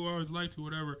always cool, I always liked you,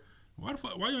 whatever. Why the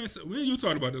fuck? Why you ain't say? When you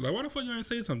talked about this, like, why the fuck you ain't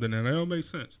say something then? That don't make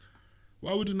sense.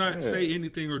 Why would you not say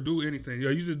anything or do anything?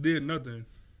 You just did nothing.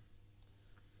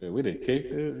 Yeah, we didn't kick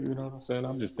it. You know what I'm saying?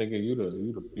 I'm just thinking you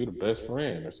the best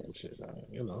friend or some shit.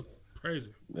 You know.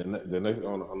 Crazy. Then they,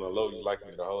 on the low, you like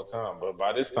me the whole time, but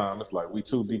by this time it's like we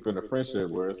too deep in the friendship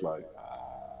where it's like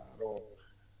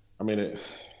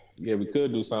we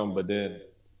could do something, but then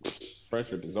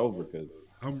friendship is over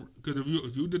because if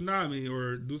you deny me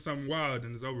or do something wild,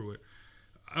 then it's over with.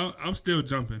 I'm still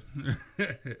jumping.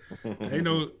 Ain't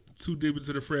no too deep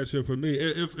into the friendship for me.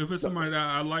 If it's somebody that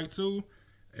I like too,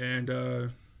 and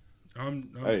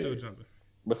I'm still jumping.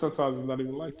 But sometimes it's not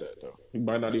even like that though. You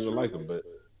might not even like them, but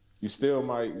you still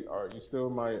might hit.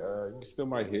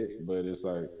 But it's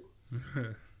like,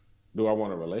 do I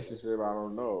want a relationship? I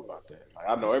don't know about that. Like,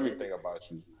 I know everything about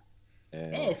you.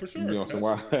 And for sure. You on some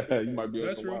wild, you might be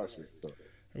on some wild shit. So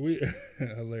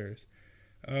hilarious.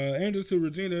 Angel to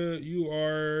Regina, you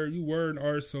were and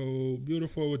are so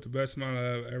beautiful with the best smile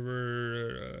I've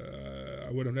ever.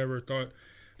 I would have never thought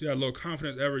you had a little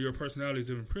confidence ever. Your personality is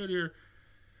even prettier.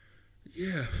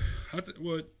 Yeah, I don't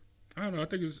know. I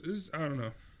think it's I don't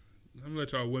know. I'm gonna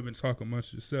let y'all women talk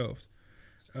amongst yourselves.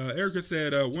 Erica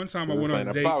said, one time I went on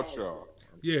a date. About y'all.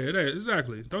 Yeah, it is,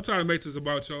 exactly. Don't try to make this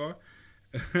about y'all.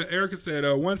 Erica said,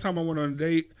 one time I went on a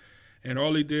date and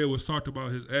all he did was talked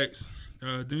about his ex.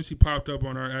 Then she popped up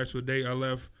on our actual date. I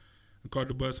left and caught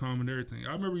the bus home and everything.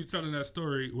 I remember you telling that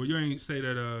story. Well, you ain't say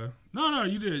that. No,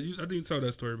 you did. I think you told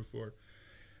that story before.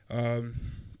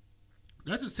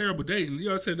 That's just terrible dating. You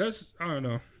know what I'm saying? I don't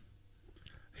know.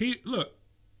 Look,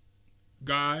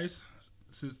 guys,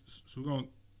 so we're going to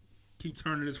keep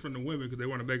turning this from the women because they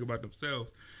want to make it about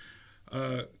themselves.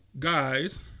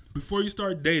 Guys, before you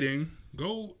start dating,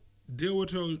 go deal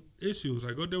with your issues.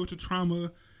 Like, go deal with your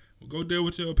trauma. Go deal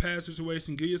with your past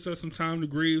situation. Give yourself some time to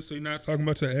grieve so you're not talking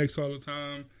about your ex all the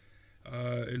time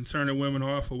and turning women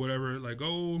off or whatever. Like,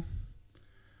 go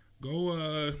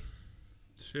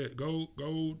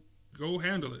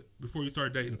handle it before you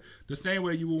start dating. The same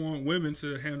way you would want women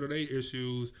to handle their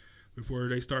issues before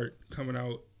they start coming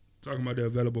out talking about they're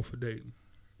available for dating.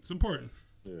 It's important.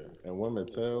 Yeah, and women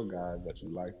tell guys that you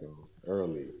like them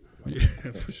early.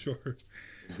 Yeah, for sure.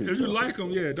 If you like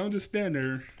them, don't just stand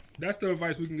there. That's the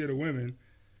advice we can get to women.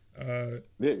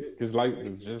 Because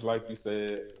just like you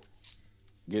said,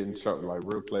 getting like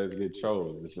real players get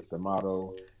chose. It's just a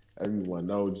motto. Everyone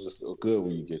knows you just feel good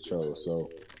when you get chose.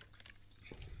 So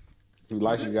if you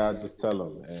like a guy, just tell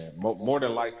him, and more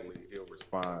than likely he'll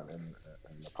respond in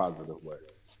a positive way.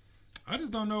 I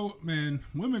just don't know, man.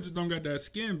 Women just don't got that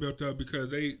skin built up because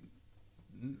they.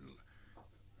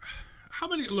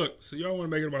 So y'all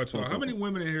want to make it about y'all. How many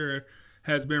women in here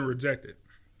has been rejected?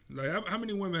 Like, how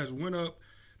many women has went up,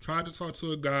 tried to talk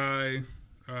to a guy,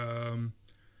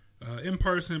 in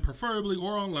person, preferably,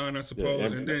 or online, I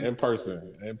suppose, and then in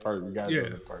person, you gotta do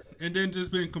it in person, and then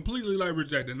just been completely like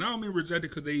rejected. And I don't mean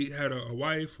rejected because they had a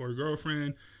wife or a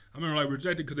girlfriend. I mean like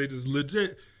rejected because they just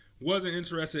legit wasn't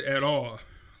interested at all.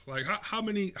 Like, how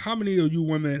many of you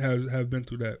women have been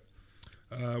through that?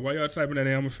 While y'all typing that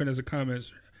in, I'm gonna finish the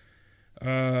comments.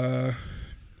 Regina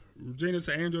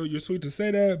to Angel, you're sweet to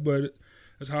say that, but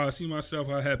That's how I see myself.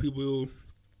 I had people,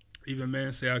 even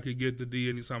men, say I could get the D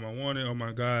anytime I want it. Oh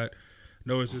my God,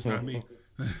 no, it's just not me.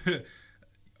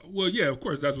 Well, yeah, of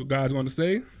course, that's what guys want to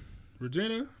say.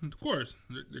 Regina, of course,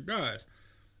 the guys.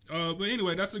 But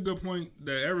anyway, that's a good point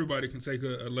that everybody can take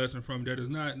a lesson from. That is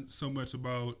not so much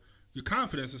about your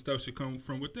confidence and stuff should come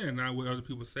from within, not what other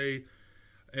people say.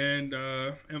 And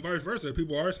vice versa.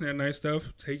 People are saying nice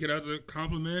stuff. Take it as a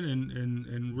compliment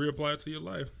and reapply it to your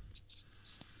life.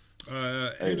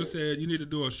 Angel said you need to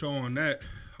do a show on that.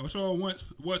 A show on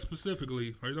what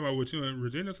specifically? Are you talking about what you and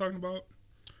Regina talking about?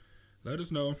 Let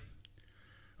us know.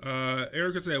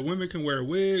 Erica said women can wear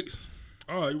wigs.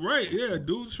 Oh, right. Yeah,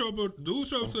 dudes show up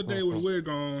today with a wig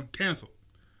on. Cancel.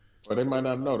 Well, they might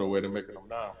not know the way they're making them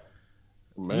now.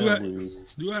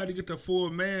 You had to get the full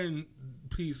man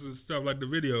piece and stuff like the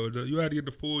video. You had to get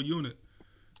the full unit.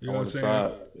 You know what I'm saying?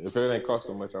 Try. If it ain't cost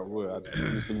so much, I would.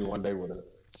 You see me one day with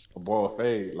a ball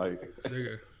fade, like.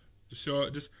 Just show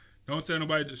up. Just don't tell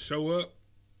nobody. Just show up.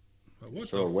 Like, what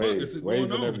the waves, fuck is it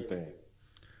waves going on? And everything.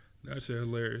 That shit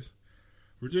hilarious.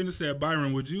 Virginia said,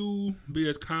 Byron, would you be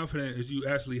as confident as you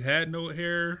actually had no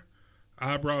hair,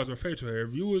 eyebrows, or facial hair?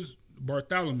 If you was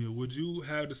Bartholomew, would you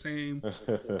have the same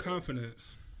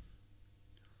confidence?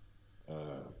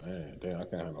 Man, damn, I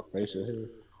can't have no facial hair.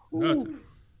 Nothing.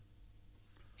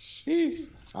 Sheesh.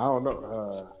 I don't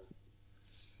know.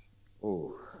 I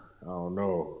don't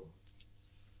know.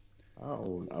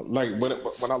 Like when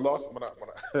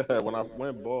I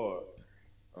went bald,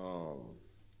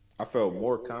 I felt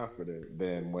more confident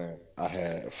than when I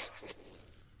had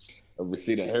a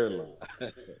receding hairline.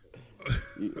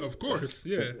 Of course,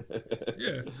 yeah.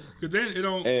 Because then it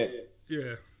don't.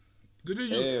 Yeah. Because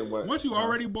then once you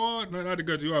already bald, not to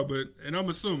cut you off, but and I'm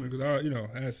assuming because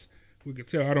as we can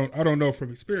tell, I don't know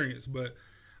from experience, but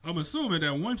I'm assuming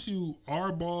that once you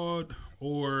are bald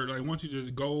or like once you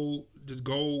just go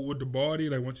with the body,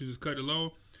 like once you just cut it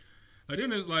low. Like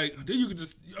then it's like then you could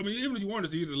just even if you wanted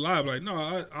to you just lie like no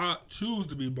I choose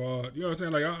to be bald, you know what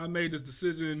I'm saying, like I made this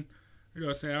decision, you know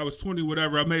what I'm saying, I was 20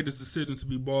 whatever, I made this decision to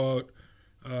be bald.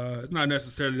 It's not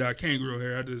necessarily that I can't grow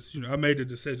hair, I just I made the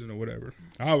decision or whatever.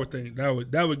 I would think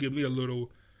that would give me a little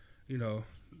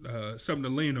something to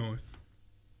lean on.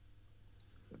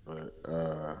 But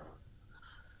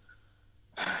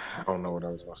I don't know what I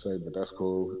was gonna say, but that's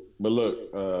cool. But look,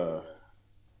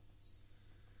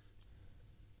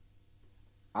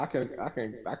 I can't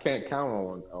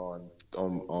count on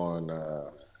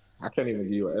I can't even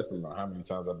give you an estimate on how many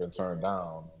times I've been turned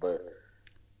down, but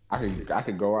I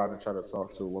could go out and try to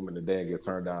talk to a woman today and get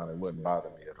turned down. It wouldn't bother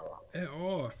me at all. At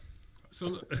all.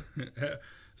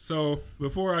 So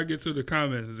before I get to the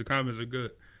comments are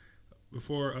good.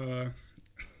 Before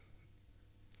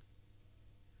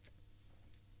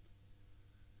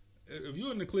if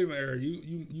you're in the Cleveland area,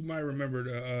 you might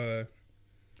remember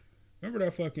remember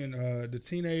that fucking the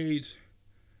teenage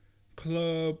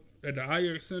club at the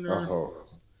Ajax Center? Oh,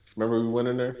 remember we went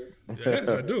in there? Yes,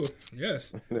 I do.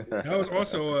 Yes, that was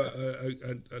also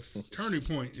a turning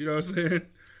point. You know what I'm saying?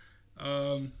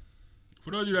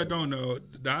 For those of you that don't know,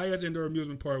 the Ajax Indoor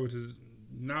Amusement Park, which has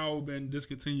now been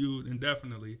discontinued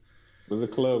indefinitely, was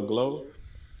it Club Glow?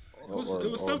 It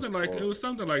was something like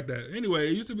that. Anyway,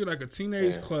 it used to be like a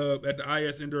teenage club at the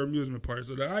IS Indoor Amusement Park.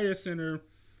 So the IS Center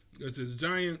is this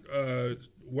giant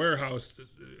warehouse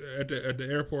at the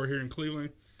airport here in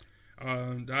Cleveland.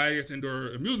 The IS Indoor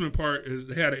Amusement Park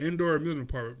they had an indoor amusement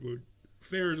park with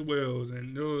Ferris wheels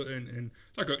and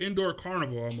like an indoor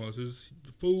carnival almost. There's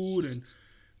food and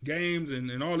games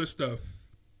and all this stuff,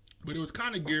 but it was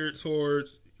kind of geared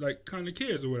towards like kind of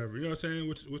kids or whatever. You know what I'm saying?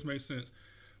 Which makes sense.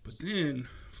 But then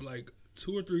for like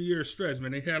 2 or 3 years stretch,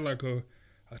 man, they had like a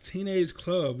teenage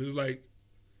club. It was like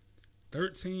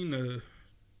 13 to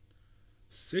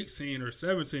 16 or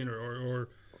 17 or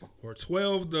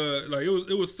 12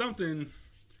 it was something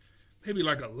maybe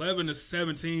like 11 to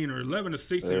 17 or 11 to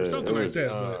 16 or something like that.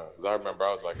 But I remember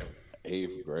I was like in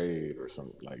 8th grade or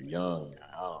something, like young.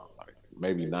 I don't know, like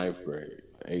maybe 9th grade,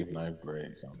 8th, 9th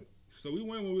grade, something. So we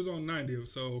went when we was on 90th.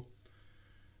 So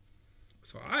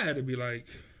I had to be like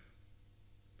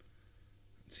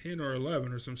 10 or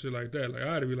 11 or some shit like that. Like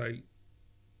I had to be like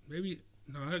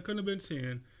I couldn't have been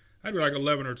 10. I'd be like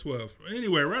 11 or 12.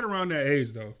 Anyway, right around that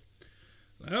age though.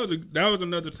 That was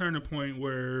another turning point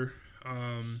where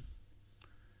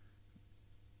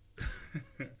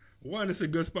one, it's a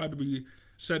good spot to be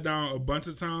shut down a bunch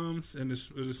of times, and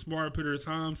it's a smart period of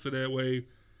time, so that way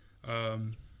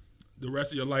the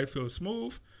rest of your life feels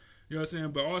smooth. You know what I'm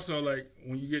saying? But also, like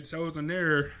when you get chosen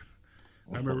there,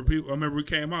 I remember we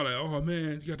came out like, oh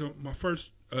man, you got my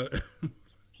first.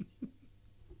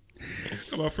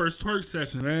 about first twerk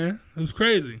session, man. It was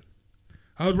crazy.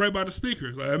 I was right by the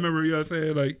speakers. Like, I remember you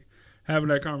saying, like, having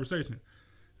that conversation.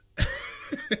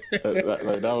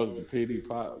 Like that was the PD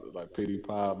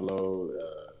Pablo.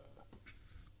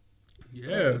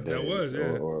 That was,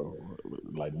 yeah. Or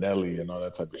like Nelly and all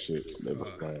that type of shit.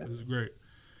 It was great.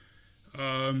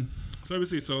 So let me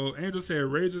see. So Angel said,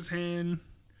 raise his hand.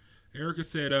 Erica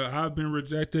said, I've been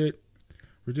rejected.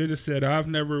 Virginia said, I've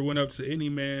never went up to any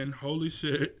man. Holy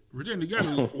shit. Virginia,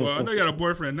 well, I know you got a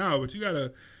boyfriend now, but you got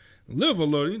to live a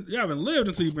little. You haven't lived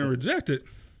until you've been rejected.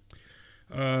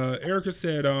 Erica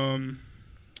said,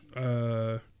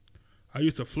 I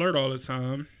used to flirt all the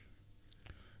time.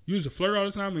 You used to flirt all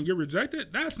the time and get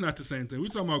rejected? That's not the same thing. We're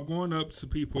talking about going up to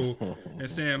people and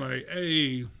saying, like,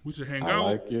 hey, we should hang out. I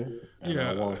like you. Yeah,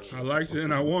 I like you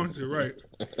and I want you, right.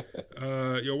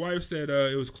 Your wife said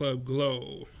it was Club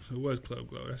Glow. So it was Club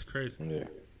Glow. That's crazy. Yeah.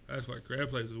 That's like, that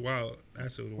place is wild.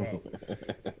 That shit was wild.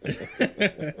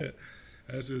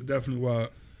 That shit was definitely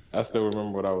wild. I still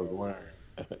remember what I was wearing.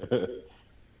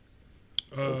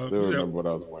 I still remember what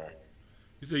I was wearing.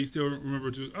 You say you still remember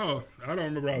what you... Oh, I don't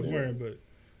remember what I was wearing, but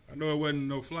I know it wasn't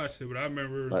no fly shit, but I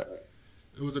remember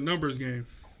it was a numbers game.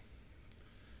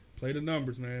 Play the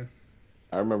numbers, man.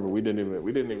 I remember we didn't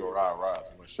even ride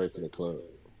rides. We went straight to the club.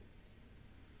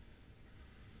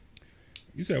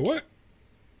 You said what?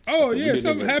 Oh, yeah,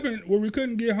 something happened where we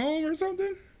couldn't get home or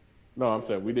something? No, I'm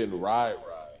saying we didn't ride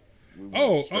rides. We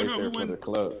went to the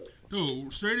club. No,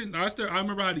 straight in. I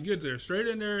remember how to get there. Straight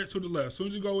in there to the left. As soon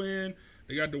as you go in,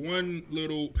 they got the one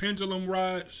little pendulum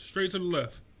ride straight to the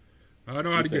left. I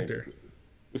know how to get there.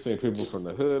 We seen people from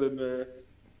the hood in there.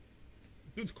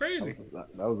 It's crazy.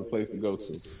 That was the place to go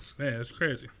to. Man, it's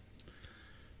crazy.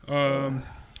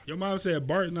 Your mom said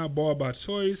Bart's not bald by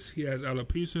choice. He has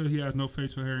alopecia. He has no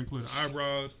facial hair, including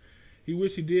eyebrows. He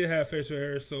wish he did have facial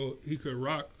hair so he could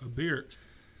rock a beard.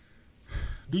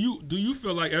 Do you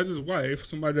feel like, as his wife,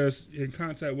 somebody that's in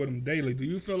contact with him daily, do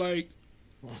you feel like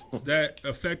that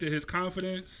affected his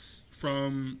confidence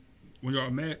from when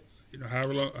y'all met? You know,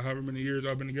 however many years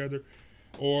y'all been together,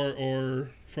 or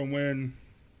from when,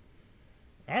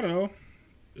 I don't know.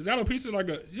 Is alopecia like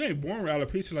you ain't born with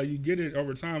alopecia, like you get it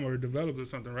over time or it develops or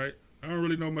something, right? I don't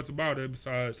really know much about it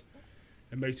besides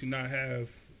it makes you not have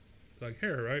like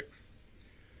hair, right?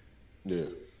 Yeah.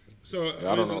 So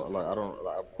I don't know.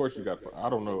 Of course you got. I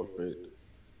don't know if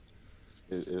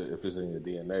it's in your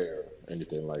DNA or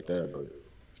anything like that, but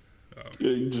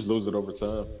yeah, you just lose it over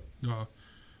time.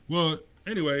 Well,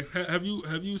 anyway, have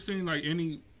you seen like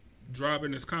any drop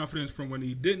in his confidence from when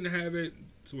he didn't have it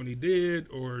to when he did,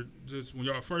 or just when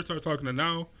y'all first started talking to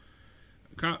now?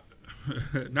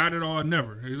 Not at all.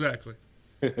 Never. Exactly.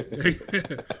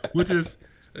 Which is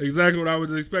exactly what I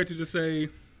would expect you to say,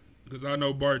 because I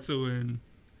know Bart too, and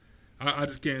I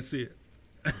just can't see it.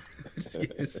 I just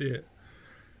can't see it.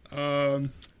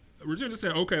 Regina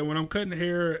said, okay, when I'm cutting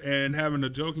hair and having a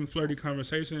joking, flirty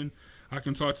conversation, I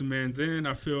can talk to men then.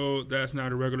 I feel that's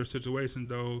not a regular situation,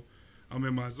 though. I'm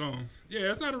in my zone. Yeah,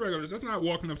 it's not a regular. That's not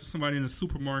walking up to somebody in a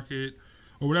supermarket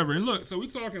or whatever. And look, so we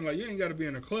talking like you ain't got to be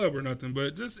in a club or nothing,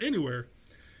 but just anywhere.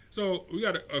 So we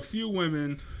got a few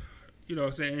women, you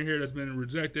know, saying here that's been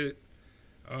rejected.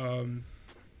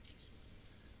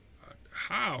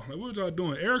 How? Like, what y'all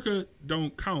doing? Erica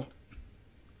don't count.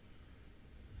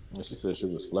 And she said she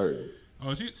was flirting.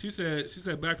 Oh, she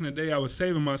said back in the day I was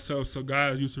saving myself, so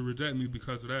guys used to reject me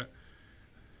because of that.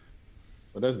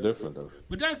 But that's different though.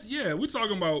 But that's we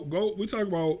talking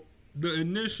about the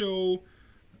initial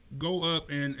go up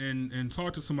and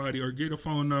talk to somebody or get a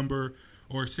phone number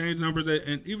or exchange numbers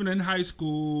and even in high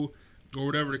school or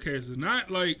whatever the case is. Not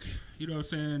like, you know what I'm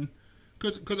saying?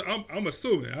 Because I'm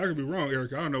assuming, I could be wrong,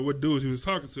 Eric. I don't know what dudes he was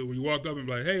talking to when you walk up and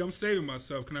be like, hey, I'm saving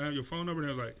myself. Can I have your phone number?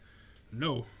 And I was like,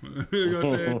 no. You know what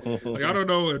I'm saying? Like, I don't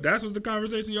know if that's what the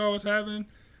conversation y'all was having.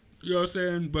 You know what I'm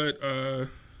saying? But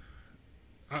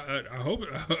I hope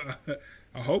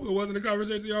it wasn't a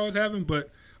conversation y'all was having. But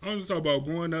I'm just talking about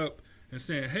going up and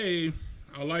saying, hey,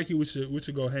 I like you. We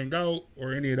should go hang out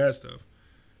or any of that stuff.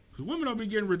 Because women don't be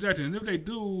getting rejected. And if they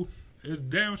do, it's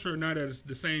damn sure not at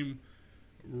the same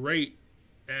rate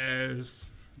as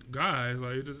guys.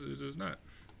 Like, it's just not.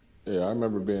 Yeah, I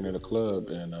remember being in a club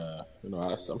and, you know,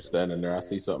 I'm standing there. I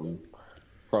see something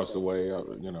across the way.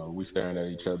 You know, we staring at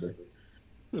each other.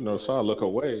 You know, so I look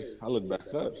away. I look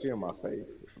back up. She in my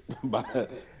face.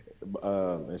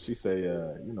 And she say,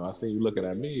 you know, I seen you looking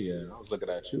at me and I was looking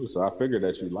at you. So I figured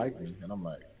that you liked me. And I'm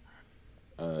like,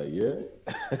 yeah.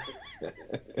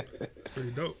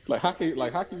 Pretty dope. Like how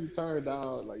can you turn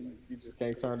down? Like you just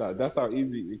can't turn down. That's how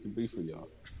easy it can be for y'all.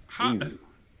 Easy.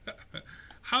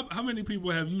 How many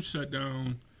people have you shut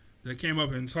down that came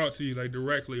up and talked to you like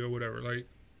directly or whatever,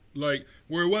 like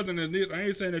where it wasn't I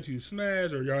ain't saying that you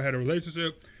smashed or y'all had a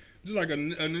relationship, just like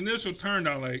an initial turn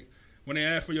down, like when they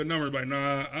ask for your number, like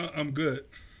nah, I'm good.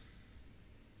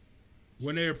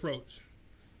 When they approach.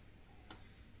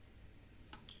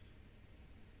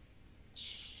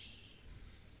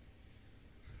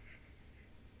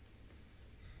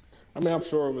 I mean, I'm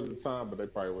sure it was a time, but they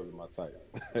probably wasn't my type.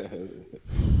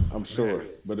 I'm sure,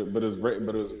 but it was,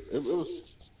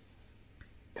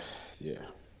 yeah.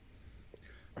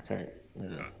 I can't.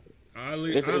 Yeah.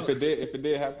 If it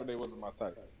did happen, they wasn't my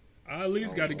type. I at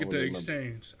least got to get the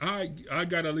exchange. I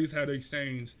got to at least have the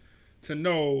exchange to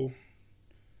know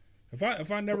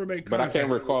if I never make contact. But I can't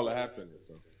recall it happening.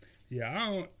 So. Yeah, I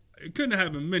don't. It couldn't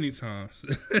happen many times.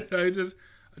 It just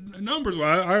numbers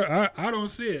wise, I don't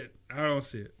see it. I don't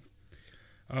see it.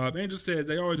 Angel says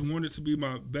they always wanted to be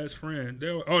my best friend. They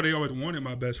always wanted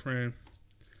my best friend.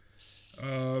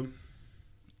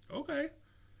 Okay.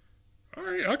 All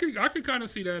right, I could kind of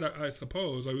see that. I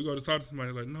suppose. Like we go to talk to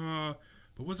somebody, like, nah,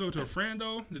 but what's up with your friend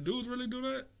though? The dudes really do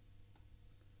that?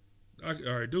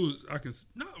 All right, dudes, I can.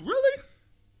 Not really.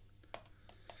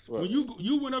 What? When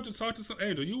you went up to talk to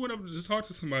Angel, you went up to talk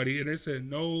to somebody and they said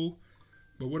no,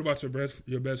 but what about your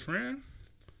best friend?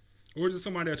 Or is it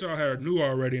somebody that y'all had knew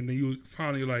already and then you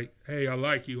finally like, hey, I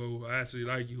like you, or I actually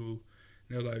like you, and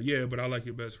they're like, yeah, but I like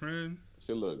your best friend.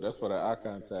 See, look, that's why the eye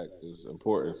contact is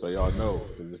important, so y'all know.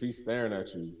 Because if he's staring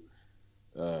at you,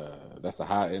 that's a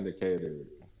high indicator,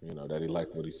 that he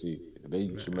liked what he see. Then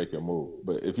you should make your move.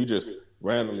 But if you just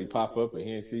randomly pop up and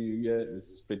he ain't see you yet,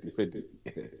 it's 50-50.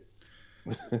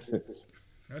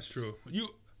 That's true. You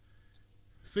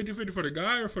 50-50 for the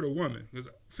guy or for the woman?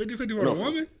 50-50 for the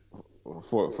woman?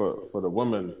 For the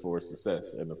woman for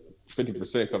success, and the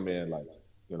 50% come in like,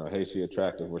 hey, she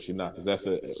attractive or she not, because that's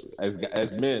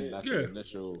as men, that's the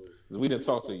initial. Because we didn't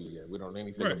talk to you yet, we don't know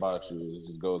anything about you. It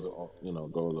just goes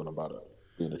on about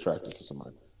being attracted to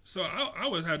somebody. So I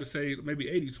always had to say maybe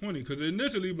 80-20 because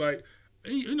initially, like,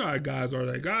 you know how guys are.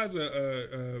 Like guys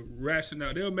are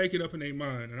rational. They'll make it up in their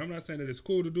mind, and I'm not saying that it's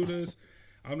cool to do this.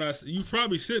 You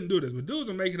probably shouldn't do this, but dudes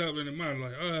will make it up in their mind,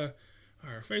 like,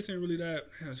 her face ain't really that.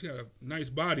 Man, she got a nice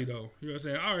body though. You know what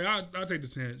I'm saying? All right, I'll take the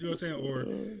chance. You know what I'm saying? Or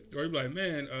you be like,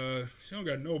 man, she don't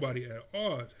got nobody at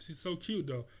all. She's so cute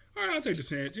though. All right, I'll take the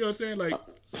chance. You know what I'm saying? Like,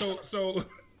 so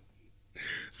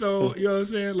you know what I'm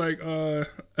saying? Like,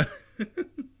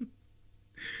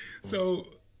 so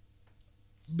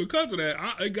because of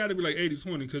that, it got to be like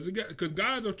 80-20 because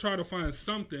guys are trying to find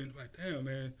something like, damn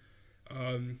man.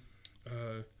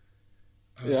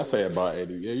 I say about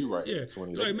 80. Yeah, you're right. Yeah,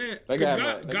 20. Like man,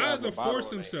 guys will force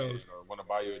themselves. Want to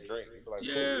buy you a drink? Like,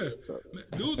 yeah,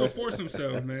 dudes will force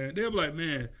themselves, man. They'll be like,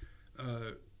 man,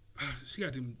 she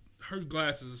got her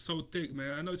glasses are so thick,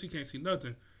 man. I know she can't see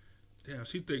nothing. Damn,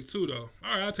 she thick too though.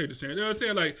 All right, I'll take the chance. You know what I'm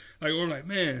saying? Like, or like,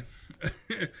 man,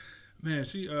 man,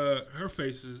 she her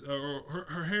face is or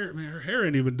her hair, man, her hair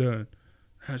ain't even done.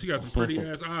 She got some pretty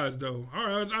ass eyes though. All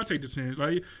right, I'll take the chance.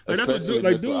 Like that's what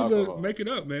dudes will make it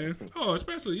up, man. Oh,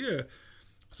 especially yeah.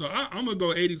 So I'm gonna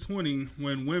go 80-20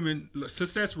 when women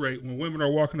success rate when women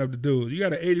are walking up to dudes. You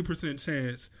got an 80%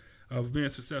 chance of being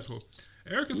successful.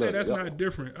 Erica said that's not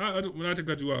different. When I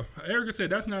cut you off, Erica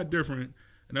said that's not different,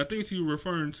 and I think she was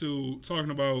referring to talking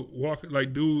about walking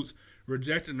like dudes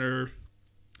rejecting her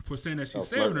for saying that she's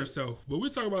saving herself. But we're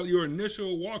talking about your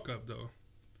initial walk up though.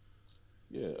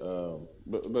 Yeah,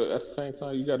 but at the same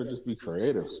time, you got to just be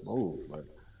creative, smooth. Like,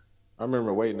 I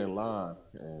remember waiting in line,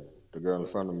 and the girl in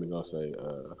front of me gonna say,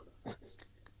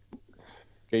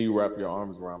 "Can you wrap your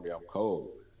arms around me? I'm cold."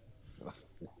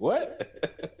 What?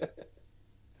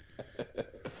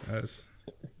 That's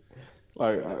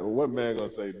like, what man gonna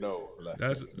say no? Like,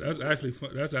 that's actually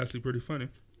fun. That's actually pretty funny.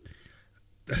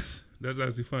 That's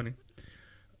actually funny.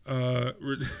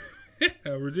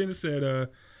 Regina said,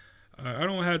 I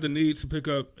don't have the need to pick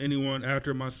up anyone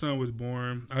after my son was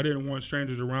born. I didn't want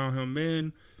strangers around him.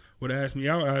 Men would ask me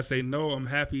out. I'd say, no, I'm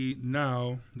happy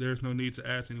now. There's no need to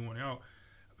ask anyone out.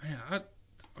 Man,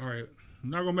 all right. I'm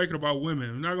not going to make it about women.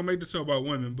 I'm not going to make the show about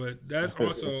women, but that's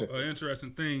also an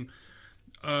interesting thing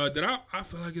that I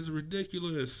feel like is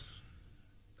ridiculous.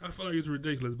 I feel like it's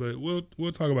ridiculous, but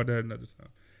we'll talk about that another time.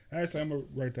 Actually, I'm going to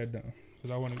write that down because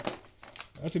I want to.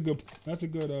 That's a good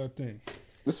thing.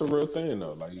 It's a real thing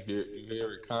though. Like you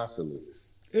hear it constantly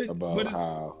about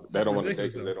how they don't want to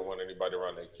take it. They don't want anybody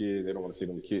around their kids. They don't want to see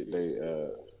them kids. They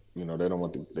they don't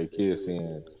want their kids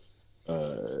seeing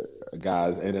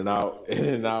guys in and out,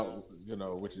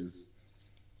 which is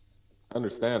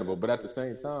understandable. But at the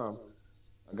same time,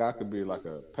 a guy could be like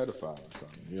a pedophile or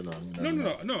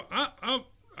something. No.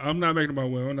 I'm not making about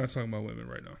women. I'm not talking about women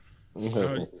right now.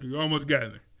 You almost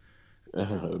got me.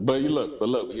 But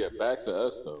look, yeah, back to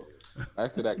us though.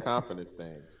 Back to that confidence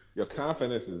thing. Your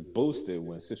confidence is boosted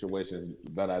when situations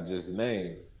that I just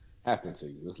named happen to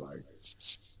you. It's like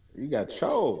you got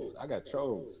chose. I got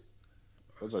chose.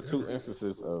 Those are two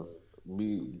instances of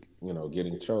me,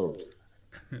 getting chose.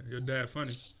 Your dad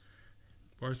funny.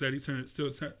 Or said he still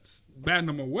batting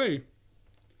them away.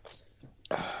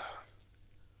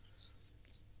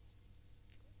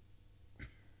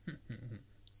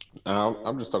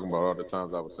 I'm just talking about all the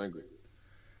times I was single.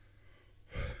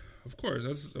 Of course,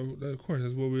 that's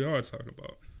what we are talking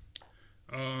about.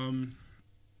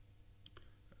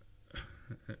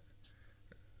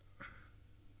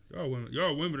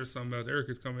 Y'all women are something else.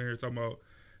 Erica's coming here talking about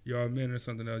y'all men or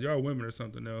something else. Y'all women are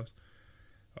something else.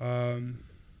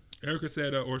 Erica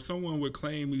said, or someone would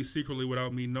claim me secretly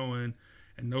without me knowing,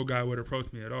 and no guy would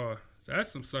approach me at all.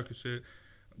 That's some sucker shit.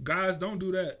 Guys, don't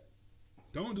do that.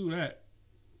 Don't do that.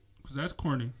 Because that's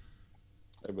corny.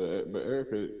 Hey, but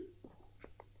Erica,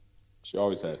 she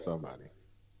always had somebody.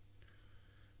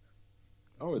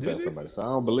 Always had somebody. So I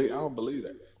don't believe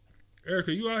that.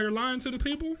 Erica, you out here lying to the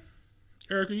people?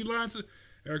 Erica,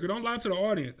 Erica, don't lie to the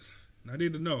audience. I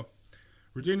need to know.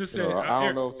 Regina said, I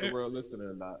don't know if Terrell listening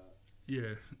or not.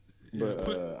 Yeah. But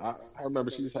I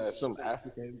remember she's had some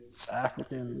African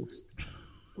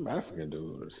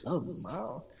dude or something.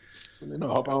 I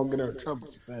hope I don't get her in trouble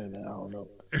for saying that. I don't know.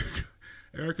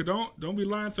 Erica, don't be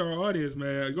lying to our audience,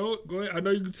 man. Go ahead. I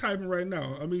know you're typing right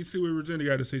now. Let me see what Regina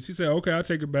got to say. She said, okay, I'll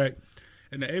take it back.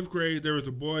 In the 8th grade, there was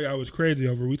a boy I was crazy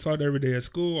over. We talked every day at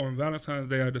school. On Valentine's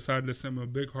Day, I decided to send him a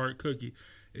big heart cookie.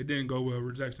 It didn't go well,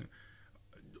 rejection.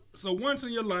 So once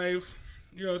in your life,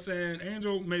 you know what I'm saying,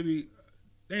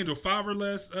 Angel 5 or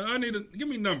less. Give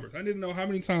me numbers. I need to know how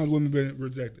many times women been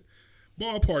rejected.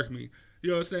 Ballpark me.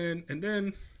 You know what I'm saying? And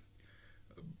then,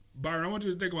 Byron, I want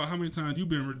you to think about how many times you've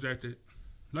been rejected.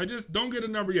 Like, just don't get a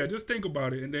number yet. Just think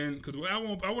about it, and then because I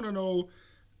want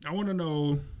to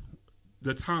know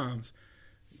the times.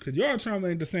 Because y'all trauma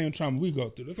ain't the same trauma we go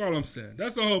through. That's all I'm saying.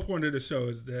 That's the whole point of the show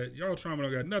is that y'all trauma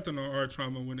don't got nothing on our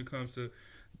trauma when it comes to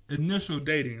initial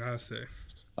dating, I say.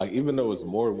 Like, even though it's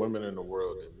more women in the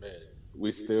world than men,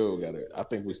 I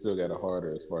think we still got it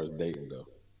harder as far as dating, though.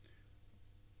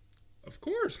 Of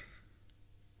course.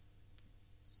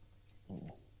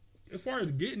 As far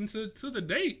as getting to the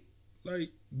date,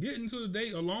 like, getting to the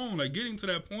date alone, like, getting to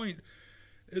that point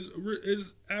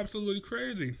is absolutely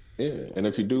crazy. Yeah, and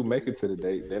if you do make it to the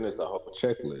date, then it's a whole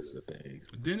checklist of things.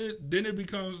 Then it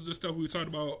becomes the stuff we talked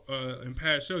about in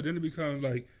past shows. Then it becomes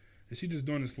like, is she just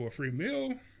doing this for a free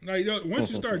meal? Like,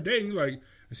 once you start dating, like,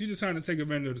 is she just trying to take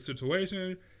advantage of the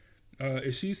situation?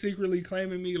 Is she secretly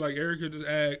claiming me? Like Erica just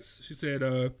asked. She said,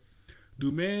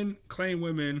 "Do men claim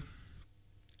women?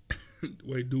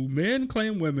 Wait, do men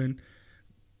claim women?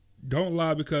 Don't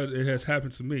lie because it has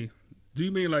happened to me." Do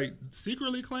you mean like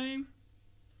secretly claim?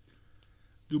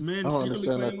 Do men secretly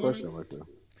claim that question right there?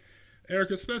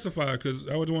 Erica, specify because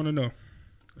I would want to know.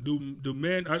 Do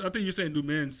men? I think you're saying do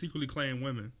men secretly claim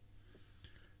women?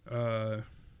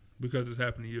 Because it's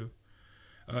happened to you.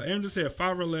 Andrew said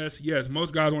 5 or less. Yes,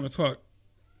 most guys want to talk.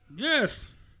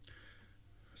 Yes.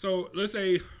 So let's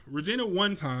say Regina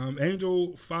 1 time,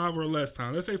 Angel 5 or less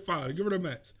time. Let's say 5. Give her the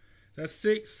max. That's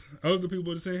 6 of the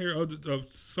people that's in here. Of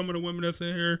some of the women that's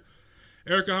in here.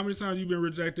 Erica, how many times you been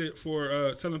rejected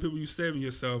for telling people you saving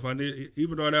yourself?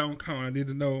 Even though that don't count, I need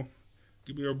to know.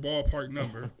 Give me your ballpark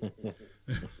number.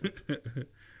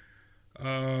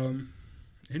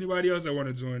 Anybody else that want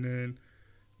to join in?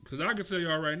 Because I can tell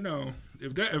y'all right now,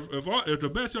 if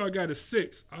the best y'all got is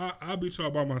 6, I'll beat y'all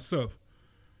by myself.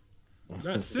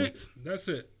 That's 6. That's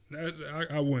it.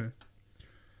 I win.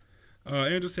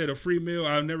 Andrew said a free meal.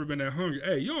 I've never been that hungry.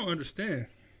 Hey, you don't understand.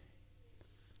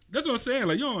 That's what I'm saying.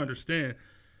 Like, you don't understand.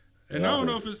 And I don't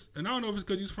know if it's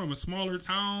because he's from a smaller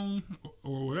town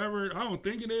or whatever. I don't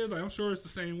think it is. Like, I'm sure it's the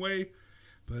same way.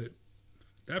 But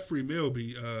that free meal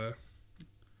be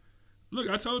look,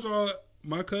 I told y'all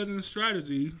my cousin's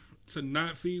strategy to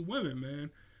not feed women,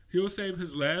 man. He'll save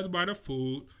his last bite of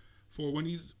food for when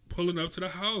he's pulling up to the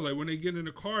house. Like, when they get in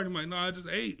the car and he's like, no, I just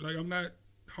ate. Like, I'm not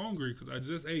hungry because I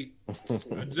just ate.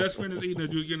 I just finished eating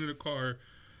as you get in the car.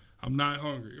 I'm not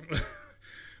hungry.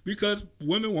 Because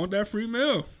women want that free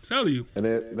meal. Tell you. And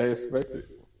they expect it.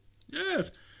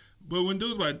 Yes. But when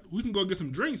dudes like, we can go get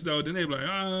some drinks, though, then they be like,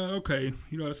 okay.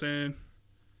 You know what I'm saying?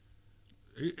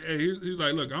 He's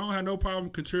like, look, I don't have no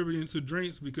problem contributing to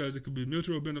drinks because it could be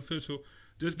mutually beneficial.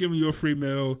 Just giving you a free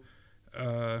meal,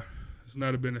 it's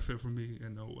not a benefit for me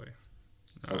in no way.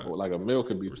 Like a meal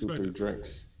could be 2-3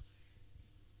 drinks.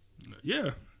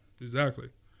 Yeah, exactly.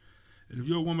 And if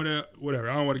you're a woman that, whatever,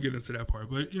 I don't want to get into that part,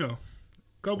 but, you know,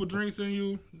 a couple drinks in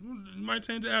you might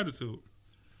change the attitude.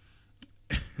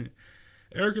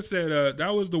 Erica said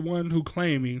that was the one who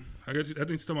claimed me. I think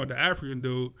she's talking about the African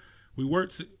dude. We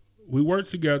worked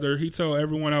together. He told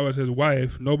everyone I was his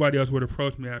wife. Nobody else would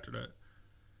approach me after that.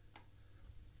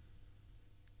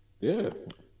 Yeah.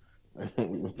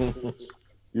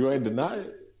 You ain't denying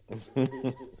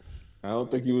it. I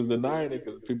don't think you was denying it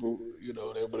because people, you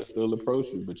know, they would have still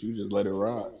approached you, but you just let it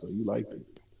ride, so you liked it.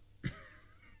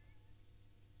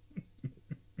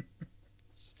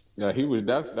 Yeah, he was.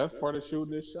 That's part of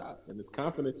shooting his shot, and his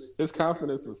confidence. His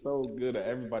confidence was so good that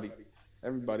everybody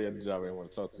at the job didn't want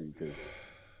to talk to you because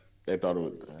they thought it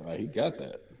was like he got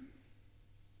that.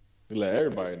 He let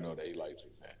everybody know that he likes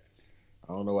you, man.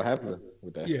 I don't know what happened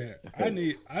with that. Yeah, I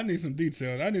need some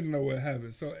details. I need to know what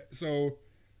happened. So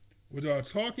was y'all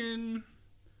talking?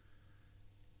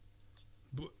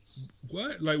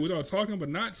 What? Like, was y'all talking but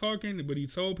not talking? But he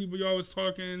told people y'all was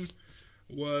talking.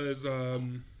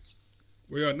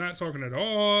 Were y'all not talking at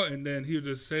all? And then he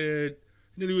just said,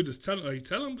 and then he would just tell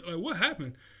him what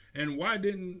happened, and why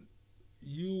didn't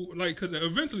you like? Because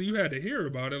eventually you had to hear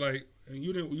about it, like, and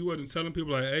you wasn't telling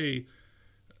people like, hey,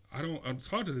 I don't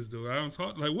talk to this dude. I don't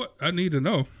talk like what? I need to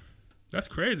know. That's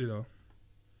crazy though.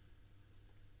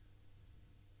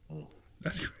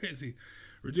 That's crazy.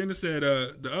 Regina said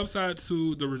the upside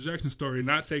to the rejection story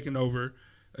not taking over.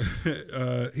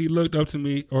 He looked up to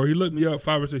me, or he looked me up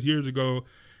 5 or 6 years ago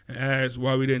and asked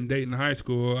why we didn't date in high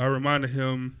school. I reminded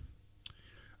him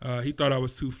he thought I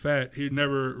was too fat. He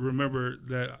never remembered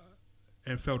that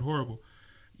and felt horrible.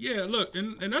 Yeah, look,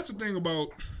 and that's the thing about,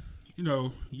 you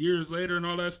know, years later and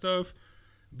all that stuff,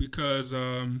 because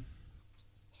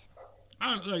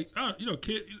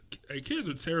kids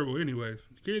are terrible anyway.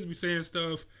 Kids be saying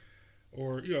stuff,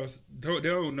 or, you know, they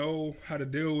don't know how to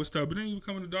deal with stuff. But then you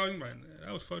become an adult, you're like,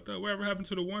 that was fucked up. Whatever happened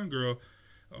to the one girl?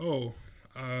 Oh,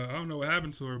 I don't know what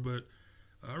happened to her, but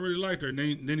I really liked her. And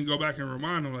then you go back and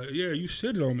remind them, like, yeah, you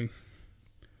shitted on me.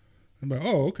 I'm like,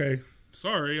 oh, okay.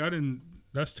 Sorry, I didn't.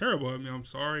 That's terrible. I mean, I'm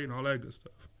sorry and all that good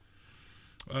stuff.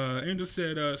 Angel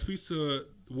said, speaks to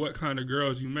what kind of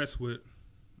girls you mess with.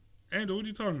 Angel, what are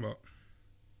you talking about?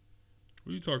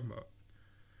 What are you talking about?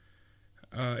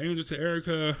 Angel to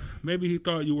Erica, maybe he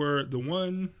thought you were the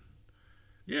one.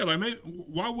 Yeah, like, maybe,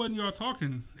 why wasn't y'all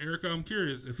talking, Erica? I'm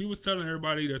curious. If he was telling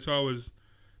everybody that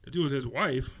you was his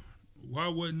wife, why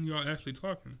wasn't y'all actually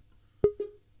talking?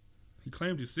 He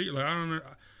claimed you see. Like,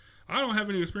 I don't have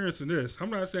any experience in this. I'm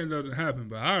not saying it doesn't happen,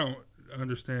 but I don't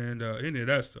understand any of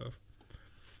that stuff.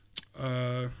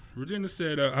 Regina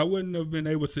said, I wouldn't have been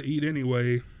able to eat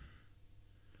anyway.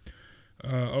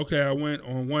 Okay, I went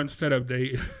on one setup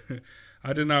date.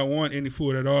 I did not want any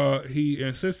food at all. He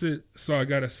insisted, so I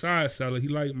got a side salad. He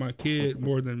liked my kid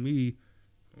more than me.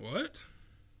 What?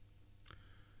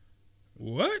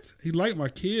 What? He liked my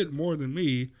kid more than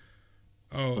me.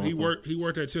 Oh, he worked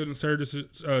at Children's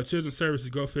Services.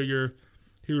 Go figure.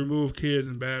 He removed kids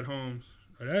in bad homes.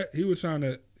 He was trying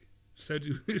to set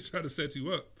you. He was trying to set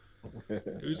you up.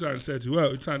 He was trying to set you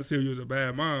up. He was trying to see if you was a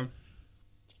bad mom.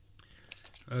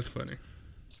 That's funny.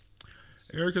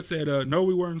 Erica said, no,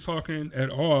 we weren't talking at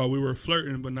all. We were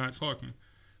flirting, but not talking.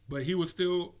 But he was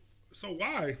still. So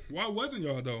why? Why wasn't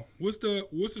y'all though? What's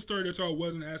the story that y'all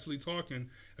wasn't actually talking?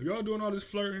 If y'all doing all this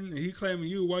flirting and he claiming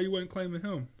you, why you wasn't claiming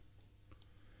him?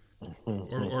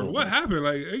 Or what happened?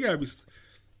 Like, it gotta be.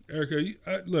 Erica,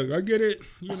 look, I get it.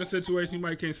 You're in a situation you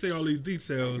might can't say all these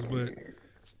details, but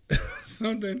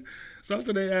something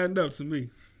ain't adding up to me.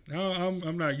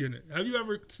 I'm not getting it. Have you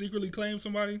ever secretly claimed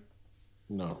somebody?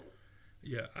 No.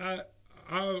 Yeah,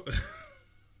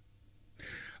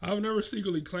 I've never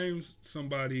secretly claimed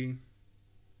somebody,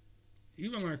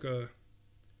 even like a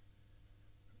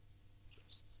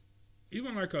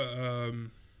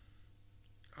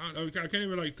I can't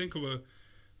even like think of a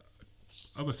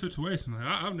situation. Like,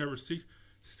 I've never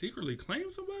secretly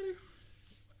claimed somebody.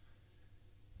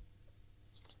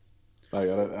 Like,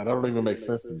 I don't even make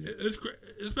sense to me. It's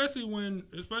especially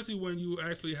when you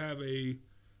actually have a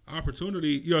opportunity.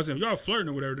 You know what I'm saying? If y'all flirting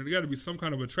or whatever, then there got to be some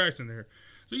kind of attraction there.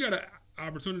 So you got an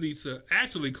opportunity to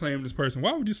actually claim this person.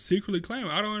 Why would you secretly claim it?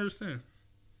 I don't understand.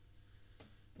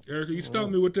 Erica, you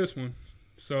stumped me with this one.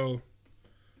 So,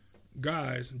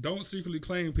 guys, don't secretly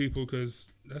claim people because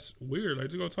that's weird. Like,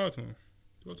 just go talk to them.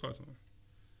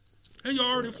 And you're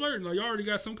already flirting. Like, you already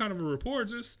got some kind of a rapport.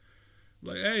 Just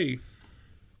like, hey,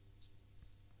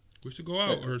 we should go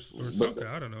out or something.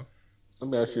 I don't know.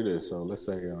 Let me ask you this. So let's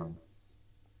say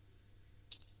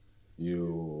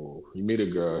you meet a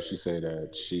girl. She say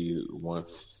that she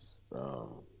wants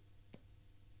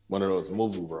one of those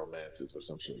movie romances or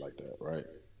some shit like that, right?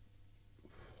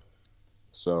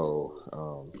 So,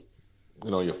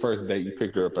 your first date, you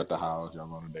picked her up at the house,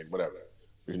 y'all on a date, whatever.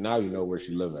 But now you know where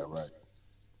she live at, right?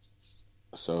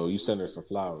 So you send her some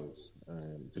flowers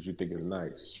because you think it's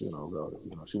nice, she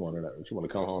wanted that. She want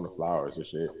to come home to flowers and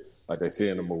shit, like they see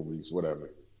in the movies,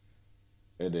 whatever.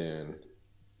 And then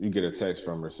you get a text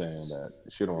from her saying that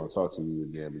she don't want to talk to you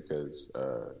again because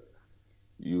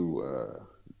you're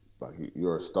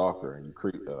a stalker and you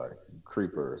creep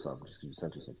her or something just because you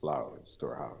sent her some flowers to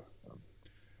her house.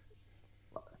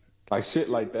 Like shit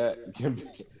like that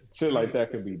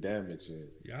can be damaging.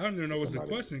 Yeah, I don't even know what's the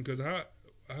question because I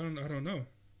don't know. I don't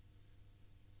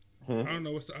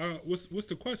know what's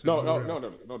the question. No.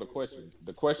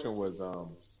 The question was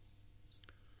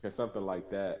can something like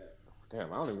that.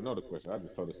 Damn, I don't even know the question. I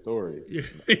just told a story. Yeah,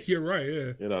 you're right.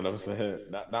 Yeah, you know what I'm saying.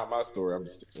 Not my story. I'm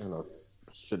just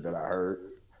shit that I heard.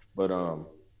 But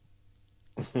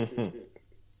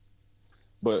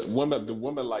but the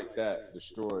women like that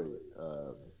destroy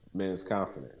men's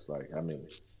confidence. Like, I mean,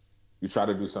 you try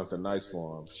to do something nice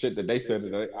for them, shit that they said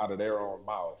out of their own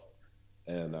mouth,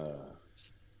 and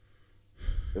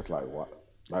it's like what?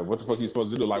 Like, what the fuck are you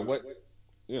supposed to do? Like, what?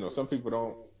 Some people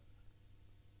don't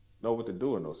know what to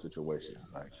do in those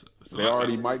situations. Like, so they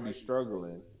already might be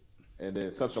struggling, and then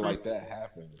something like that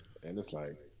happens, and it's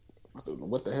like,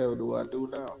 what the hell do I do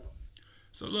now?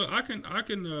 So look, I can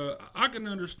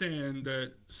understand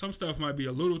that some stuff might be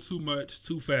a little too much,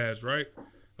 too fast, right?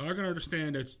 I can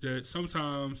understand that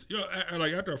sometimes,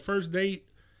 like after a first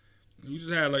date, you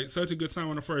just had like such a good time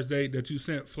on the first date that you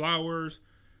sent flowers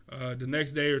the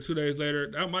next day or 2 days later.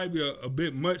 That might be a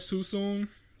bit much too soon.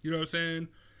 You know what I'm saying?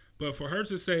 But for her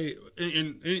to say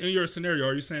in your scenario,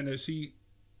 are you saying that she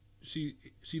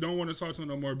don't want to talk to him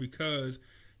no more because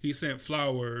he sent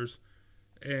flowers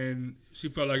and she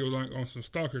felt like it was on some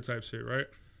stalker type shit, right?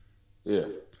 Yeah.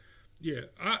 Yeah.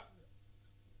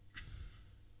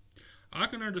 I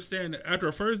can understand that after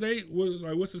a first date,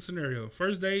 what's the scenario?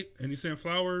 First date and he sent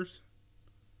flowers?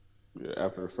 Yeah,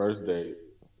 after the first date.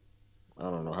 I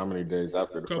don't know how many days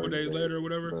after the first date. A couple days later or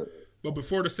whatever. But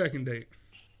before the second date.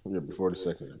 Yeah, before the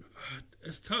second date.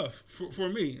 It's tough for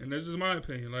me, and this is my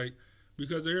opinion. Like,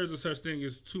 because there is a such thing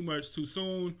as too much too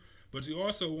soon, but you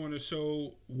also want to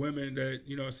show women that,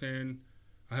 you know what I'm saying,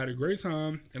 I had a great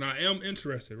time and I am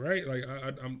interested, right? Like,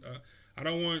 I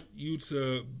don't want you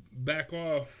to back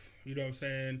off. You know what I'm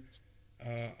saying?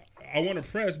 I want to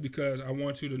press because I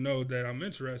want you to know that I'm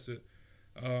interested.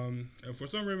 And for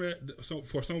some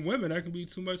women, that can be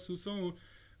too much too soon.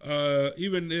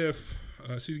 Even if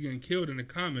she's getting killed in the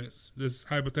comments, this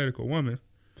hypothetical woman.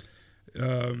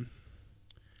 Yeah,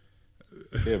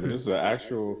 but this is an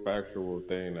actual factual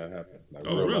thing that happened. Like,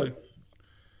 oh, really? Life.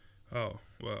 Oh,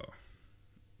 well.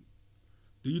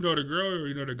 Do you know the girl or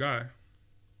you know the guy?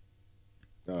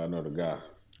 No, I know the guy.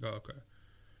 Oh, okay.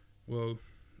 Well,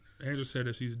 Angel said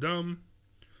that she's dumb.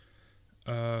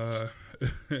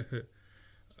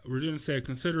 Regina said,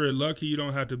 consider it lucky you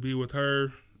don't have to be with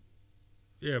her.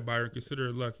 Yeah, Byron, consider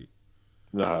it lucky.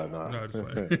 No. Just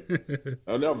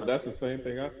oh, no, but that's the same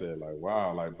thing I said. Like,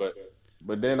 wow. Like, but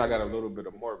then I got a little bit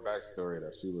of more backstory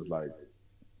that she was like,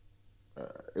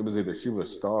 it was either she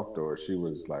was stalked or she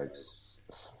was like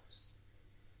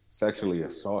sexually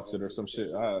assaulted or some shit.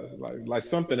 Like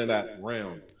something in that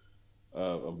realm.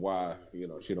 Of why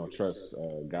she don't trust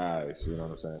guys, you know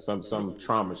what I'm saying? Some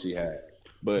trauma she had,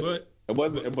 but it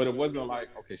wasn't like,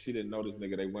 okay, she didn't know this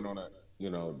nigga. They went on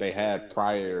they had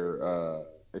prior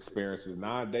experiences,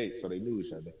 9 dates, so they knew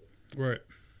each other. Right.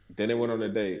 Then they went on a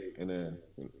date, and then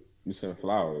you sent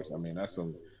flowers. I mean, that's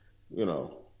some, Yeah,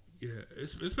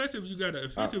 especially if you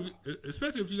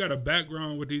got a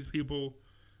background with these people,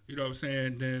 you know what I'm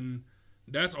saying? Then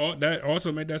that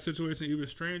also made that situation even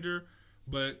stranger.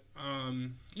 But you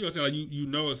know what I'm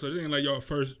saying, like so it ain't like your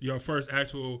first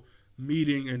actual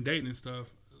meeting and dating and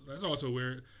stuff. That's also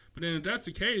weird. But then if that's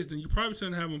the case, then you probably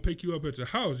shouldn't have them pick you up at your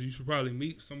house. You should probably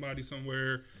meet somebody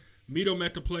somewhere, meet them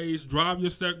at the place, drive your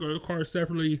car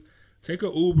separately, take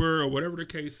an Uber or whatever the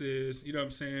case is. You know what I'm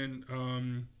saying?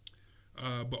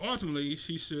 But ultimately,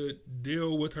 she should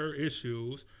deal with her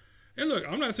issues. And look,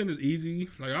 I'm not saying it's easy.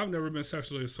 Like, I've never been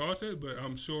sexually assaulted, but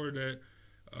I'm sure that.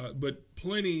 But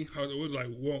plenty. It was like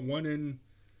one in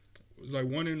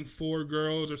 4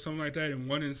 girls or something like that, and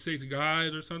 1 in 6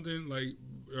 guys or something like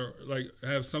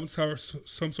have some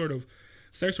sort of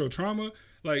sexual trauma.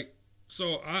 Like,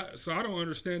 so I don't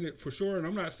understand it for sure, and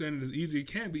I'm not saying it's easy. It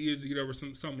can be easy to get over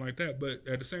something like that, but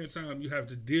at the same time, you have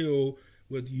to deal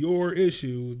with your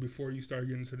issues before you start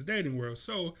getting into the dating world.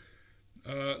 So,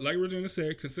 like Regina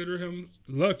said, consider him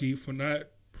lucky for not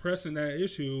pressing that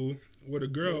issue with a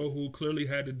girl who clearly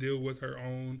had to deal with her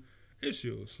own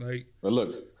issues. Like, but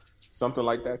look, something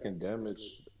like that can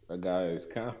damage a guy's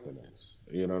confidence.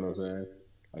 You know what I'm saying?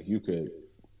 Like you could.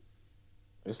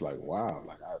 It's like, wow,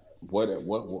 like what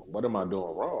am I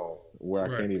doing wrong where I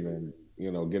can't even,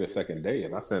 get a second date?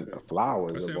 And I sent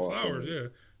flowers. I sent flowers, yeah.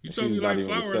 You and told me she's you like not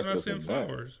even flowers, and I receptive sent of that.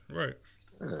 flowers, right?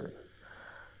 Yeah.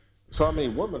 So I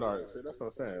mean, women are. See, that's what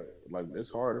I'm saying. Like, it's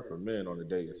harder for men on the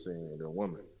dating scene than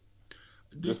women,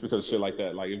 just because shit like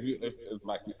that. Like, if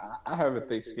like I have a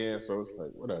thick skin, so it's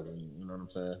like whatever. You know what I'm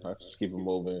saying? I just keep it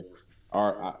moving.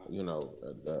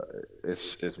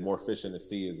 It's more fish in the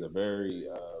sea is a very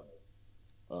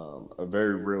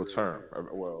real term.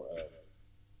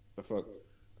 The fuck,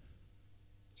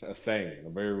 a saying, a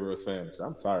very real saying.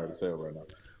 I'm sorry to say it right now,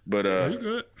 but you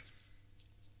good?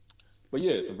 But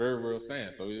yeah, it's a very real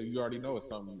saying. So you already know it's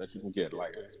something that you can get.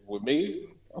 Like with me,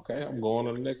 okay, I'm going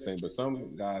on the next thing. But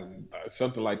some guys,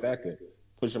 something like that could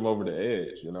push them over the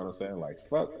edge. You know what I'm saying? Like,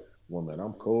 fuck, woman,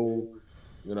 I'm cool.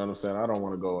 You know what I'm saying? I don't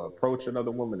want to go approach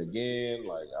another woman again.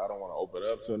 Like, I don't want to open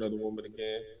up to another woman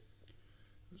again.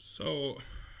 So,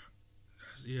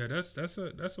 yeah, that's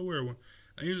a weird one.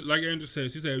 And like Andrew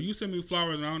said, she said, if you send me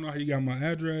flowers and I don't know how you got my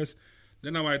address,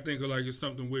 then I might think of like it's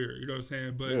something weird. You know what I'm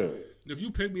saying? But if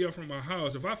you pick me up from my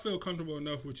house, if I feel comfortable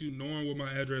enough with you knowing what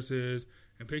my address is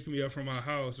and picking me up from my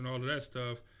house and all of that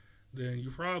stuff, then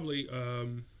you probably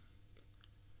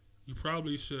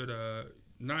should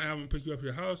not have them pick you up at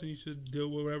your house, and you should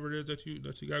deal with whatever it is that you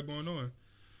got going on.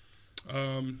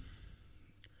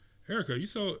 Erica,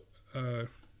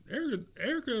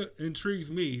 Erica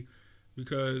intrigues me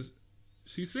because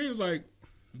she seems like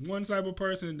one type of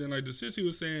person. Then like the shit she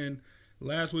was saying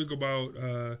last week about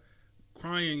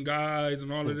crying guys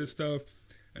and all of this stuff,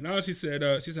 and now she said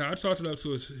I chalked it up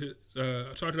to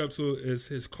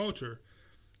his culture.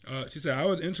 She said I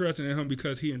was interested in him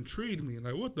because he intrigued me.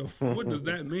 Like what does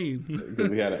that mean?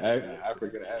 Because he had an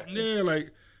African accent. Yeah,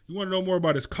 like you want to know more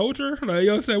about his culture? Like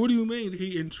yo, said, what do you mean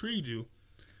he intrigued you?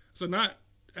 So not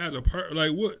as a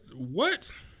like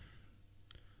what?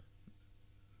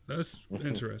 That's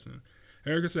interesting.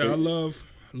 Erica said, I love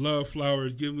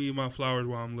flowers. Give me my flowers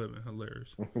while I'm living.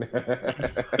 Hilarious.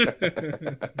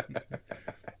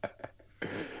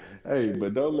 Hey,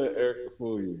 but don't let Erica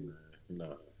fool you, man.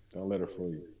 No, don't let her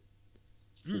fool you.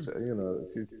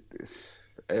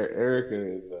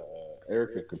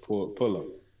 Erica could pull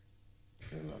them.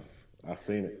 I've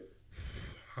seen it.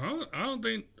 I don't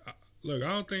think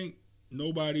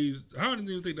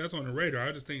that's on the radar.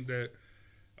 I just think that,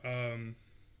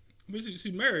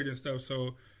 she's married and stuff,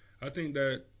 so I think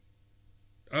that,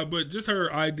 but just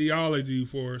her ideology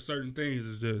for certain things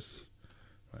is just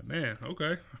like, man,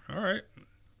 okay, all right,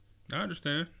 I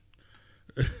understand.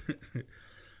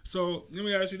 So let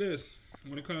me ask you this: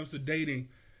 when it comes to dating,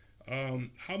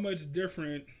 how much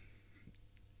different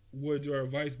would your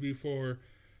advice be for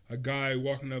a guy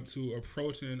walking up to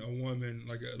approaching a woman,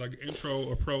 like an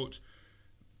intro approach,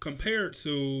 compared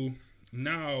to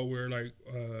now where like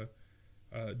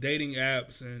dating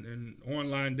apps and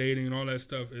online dating and all that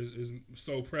stuff is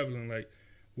so prevalent? Like,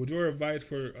 would your advice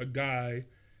for a guy,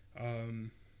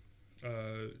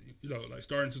 like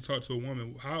starting to talk to a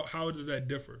woman, how does that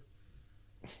differ?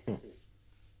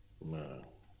 Man,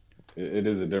 it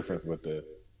is a difference with the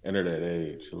internet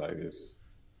age. Like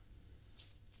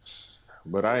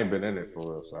but I ain't been in it for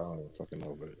real, so I don't even fucking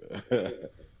know.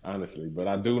 But honestly, but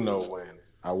I do know when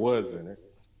I was in it.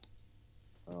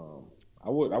 I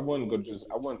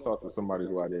wouldn't talk to somebody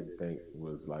who I didn't think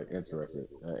was like interested.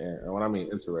 And when I mean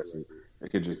interested,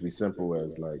 it could just be simple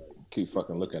as like keep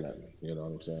fucking looking at me. You know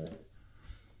what I'm saying?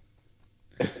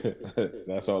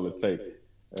 That's all it takes.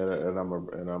 And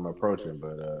I'm approaching,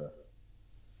 but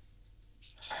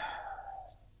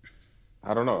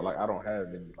I don't know. Like I don't have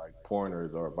any like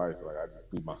pointers or advice. Like I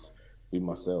just be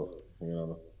myself. You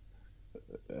know,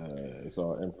 it's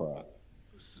all improv.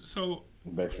 So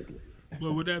basically.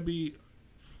 But would that be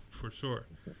for sure?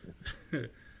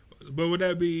 But would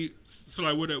that be so?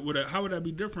 Like, how would that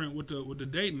be different with the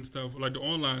dating stuff, like the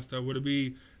online stuff?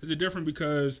 Is it different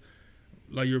because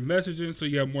like you're messaging, so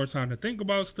you have more time to think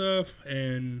about stuff,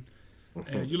 and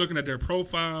you're looking at their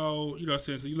profile, you know,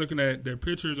 so you're looking at their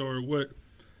pictures or what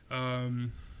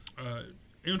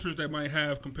interest they might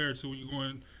have compared to when you're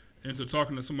going into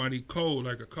talking to somebody cold,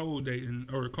 like a cold dating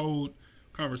or a cold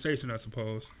conversation, I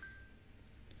suppose.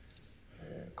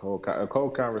 A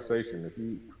cold conversation, if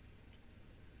you,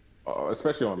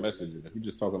 especially on messaging, if you're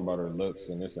just talking about her looks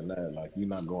and this and that, like you're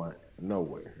not going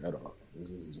nowhere at all. This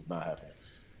is just not happening.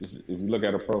 If you look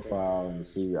at her profile and you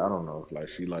see, I don't know, like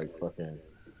she like fucking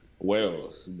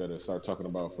whales. You better start talking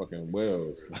about fucking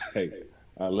whales. Like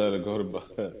I love to go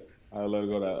to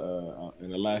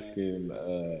an Alaskan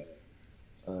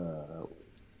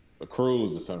a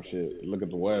cruise or some shit. Look at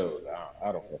the whales.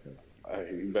 I don't fucking know.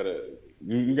 You better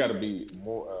you got to be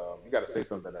more. You got to say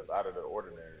something that's out of the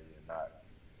ordinary and not.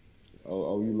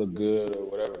 Oh, you look good or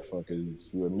whatever the fuck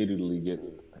is. You immediately get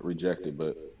rejected,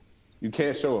 but you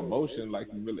can't show emotion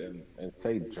like you really and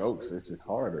say jokes. It's just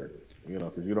harder,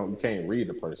 because you can't read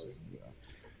the person.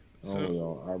 I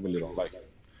really don't like it.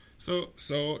 So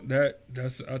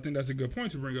that's I think that's a good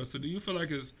point to bring up. So do you feel like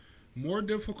it's more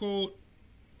difficult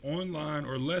online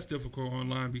or less difficult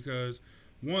online because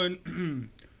one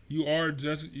you are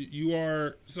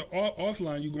so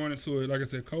offline you going into it like I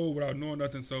said cold without knowing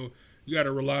nothing, so you got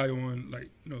to rely on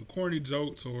corny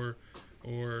jokes or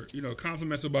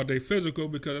compliments about their physical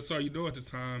because that's all you know at the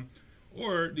time,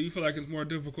 or do you feel like it's more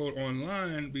difficult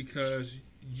online because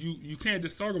you can't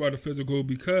just talk about the physical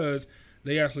because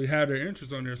they actually have their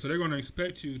interests on there, so they're going to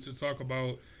expect you to talk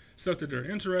about stuff that they're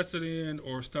interested in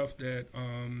or stuff that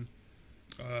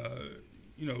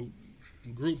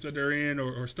groups that they're in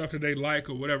or stuff that they like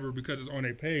or whatever because it's on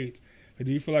their page. Like,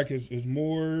 do you feel like it's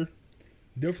more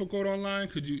difficult online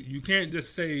because you can't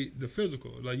just say the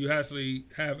physical, like you actually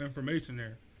have information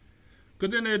there?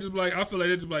 Because then they're just like, I feel like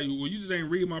they're just like, well, you just ain't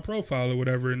read my profile or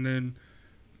whatever, and then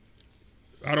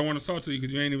I don't want to talk to you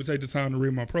because you ain't even take the time to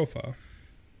read my profile.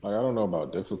 Like, I don't know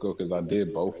about difficult because I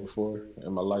did both before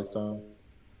in my lifetime.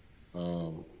 I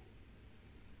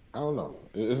don't know.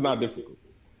 It's not difficult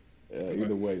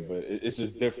either way, but it's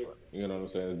just different. You know what I'm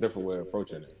saying? It's a different way of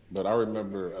approaching it. But I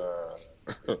remember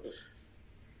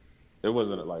it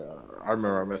wasn't like I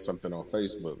remember I met something on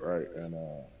Facebook, right? And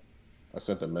I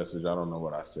sent a message. I don't know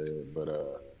what I said, but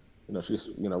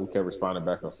she's we kept responding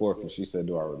back and forth, and she said,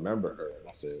 "Do I remember her?" And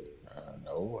I said,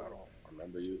 "No, I don't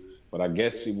remember you." But I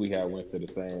guess we had went to the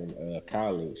same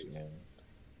college, and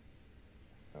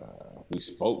we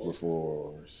spoke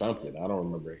before or something. I don't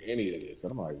remember any of this.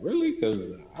 And I'm like, really? Because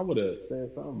I would have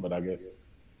said something, but I guess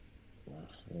I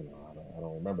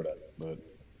don't remember that. But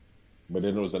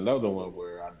then there was another one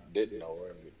where I didn't know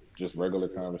her, just regular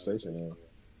conversation,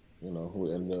 and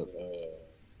who ended up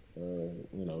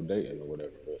dating or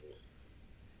whatever. But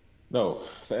no,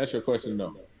 to answer your question,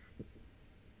 no.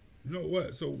 You know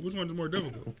what? So which one's more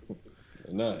difficult?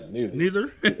 None, neither.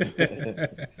 Neither?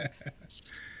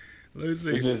 Let's see.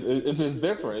 It's just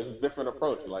different. It's a different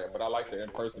approach. But I like the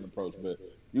in-person approach. But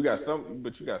you got some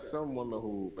women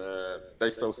who, man, they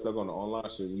so stuck on the online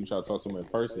shit. When you try to talk to them in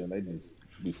person, they just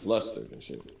be flustered and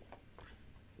shit.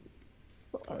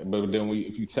 But then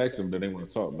if you text them, then they want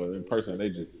to talk. But in person, they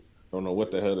just don't know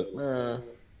what the hell.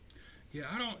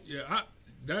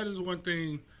 That is one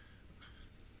thing.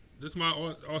 This is my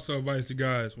also advice to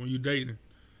guys when you're dating.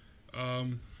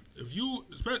 If you,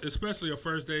 especially a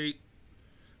first date,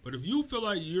 but if you feel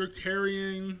like you're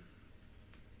carrying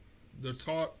the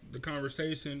talk, the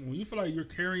conversation, when you feel like you're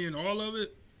carrying all of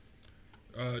it,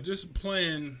 just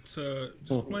plan to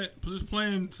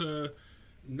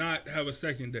not have a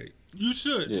second date. You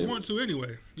should want to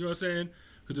anyway. You know what I'm saying?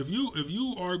 Because if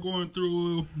you are going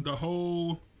through the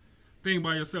whole thing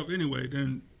by yourself anyway,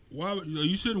 then why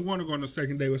you shouldn't want to go on a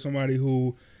second date with somebody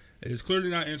who is clearly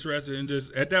not interested in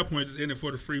just at that point just in it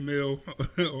for the free meal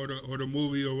or the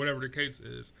movie or whatever the case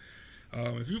is.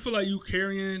 If you feel like you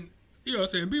carrying, you know what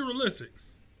I'm saying, be realistic.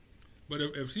 But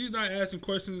if she's not asking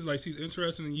questions like she's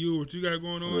interested in you or what you got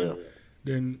going on,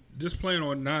 then just plan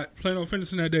on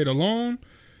finishing that date alone,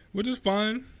 which is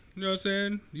fine. You know what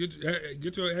I'm saying?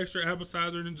 Get your extra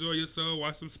appetizer and enjoy yourself,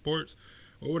 watch some sports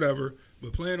or whatever.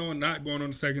 But plan on not going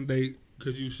on the second date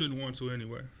because you shouldn't want to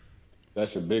anyway.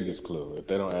 That's your biggest clue. If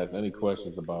they don't ask any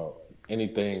questions about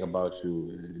anything about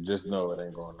you, just know it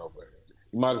ain't going nowhere.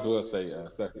 You might as well say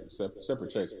separate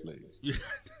checks, please. Yeah.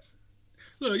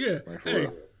 Look, yeah. Hey,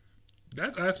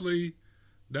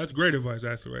 that's great advice,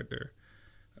 actually, right there.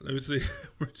 Let me see.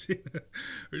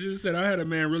 Regina said, I had a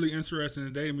man really interested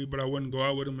in dating me, but I wouldn't go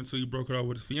out with him until he broke it off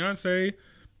with his fiance.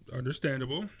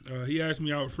 Understandable. He asked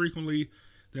me out frequently.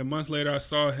 Then months later, I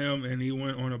saw him, and he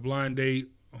went on a blind date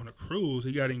on a cruise.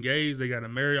 He got engaged. They got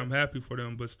married. I'm happy for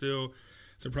them, but still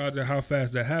surprised at how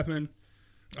fast that happened.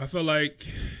 I feel like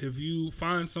if you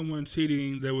find someone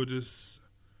cheating, they would just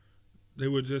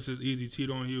as easy cheat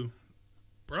on you.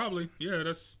 Probably, yeah.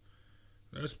 That's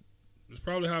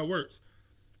probably how it works.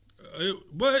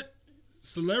 But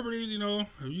celebrities,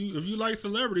 if you like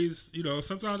celebrities,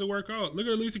 sometimes it work out. Look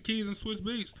at Alicia Keys and Swiss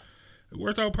Beats. It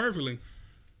worked out perfectly.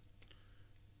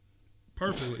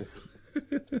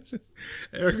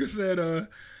 Erica said,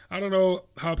 I don't know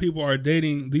how people are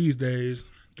dating these days.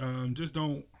 Just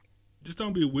don't just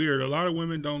don't be weird. A lot of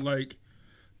women don't like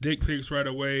dick pics right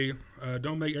away.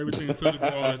 Don't make everything physical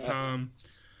all the time.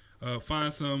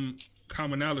 Find some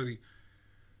commonality.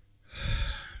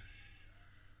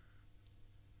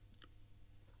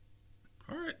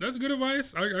 All right, that's good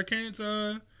advice. I can't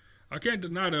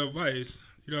deny the advice.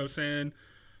 You know what I'm saying?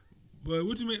 But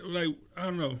what you mean? Like, I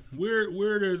don't know.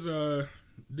 Weird is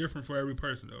different for every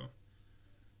person, though.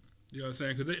 You know what I'm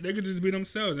saying? Because they could just be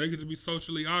themselves. They could just be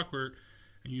socially awkward,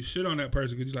 and you shit on that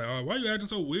person because you're like, oh, why are you acting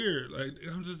so weird? Like,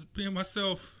 I'm just being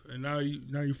myself, and now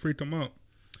you freaked them out.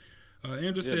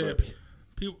 Andrew said,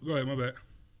 people. Go ahead, my bad.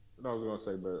 I was gonna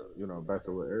say, but you know, back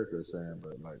to what Erica was saying,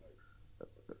 but like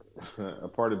a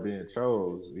part of being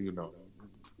chose, you know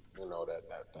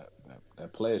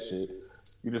that player shit.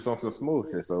 You just on some smooth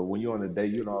shit. So when you're on a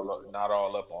date, you're not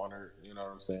all up on her. You know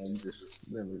what I'm saying?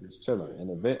 You just chilling.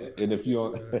 And if you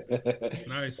on,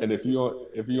 nice. And if you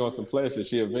on some player shit,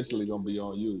 she eventually gonna be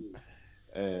on you.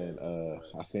 And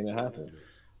I seen it happen.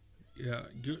 Yeah.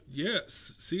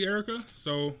 Yes. See, Erica.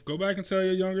 So go back and tell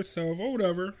your younger self or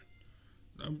whatever.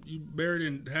 You married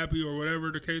and happy or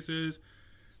whatever the case is.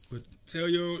 But tell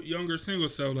your younger single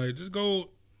self, like, just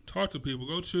go talk to people.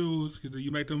 Go choose, because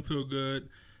you make them feel good.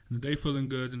 And if they feeling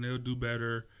good, then they'll do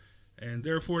better. And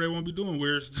therefore, they won't be doing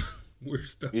weird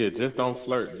stuff. Yeah, just don't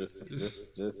flirt. Just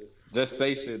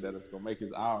say shit that is going to make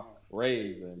his eye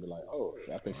raise and be like, oh,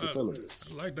 I think she feeling it.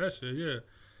 I like that shit,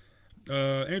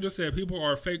 yeah. Angel said people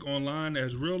are fake online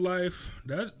as real life.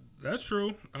 That's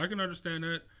true. I can understand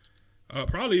that.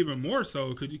 Probably even more so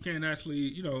because you can't actually,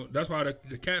 you know, that's why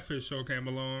the Catfish show came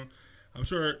along. I'm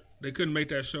sure they couldn't make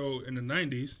that show in the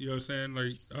 90s. You know what I'm saying?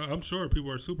 Like, I'm sure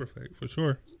people are super fake, for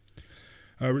sure.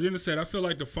 Regina said, I feel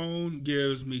like the phone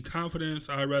gives me confidence.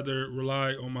 I'd rather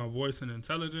rely on my voice and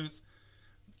intelligence.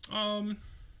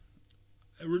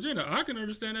 Regina, I can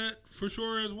understand that for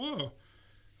sure as well.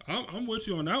 I'm with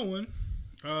you on that one.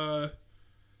 I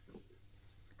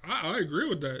agree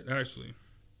with that, actually.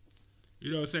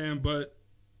 You know what I'm saying? But,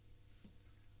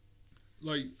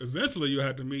 like, eventually you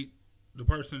have to meet the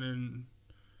person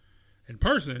in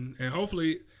person. And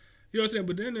hopefully, you know what I'm saying?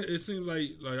 But then it seems like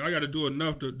I got to do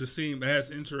enough to seem as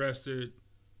interested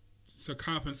to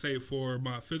compensate for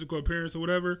my physical appearance or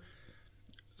whatever.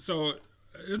 So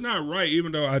it's not right,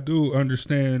 even though I do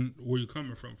understand where you're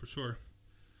coming from, for sure.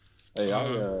 Hey,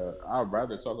 I'd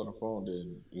rather talk on the phone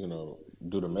than, you know,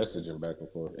 do the messaging back and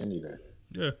forth any day.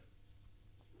 Yeah.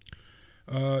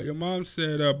 Your mom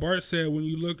said, Bart said, when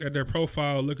you look at their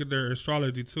profile, look at their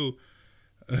astrology too.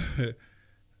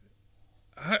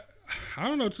 I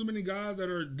don't know too many guys that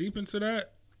are deep into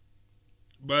that,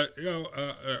 but you know,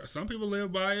 some people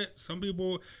live by it. Some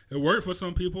people, it worked for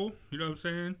some people. You know what I'm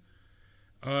saying?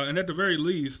 And at the very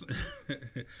least,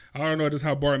 I don't know just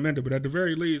how Bart meant it, but at the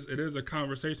very least, it is a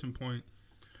conversation point.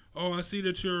 Oh, I see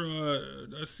that you're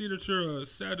a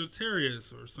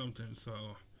Sagittarius or something. So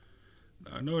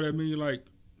I know that means like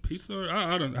pizza.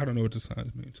 I don't know what the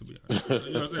signs mean, to be honest. You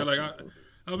know what I'm saying? Like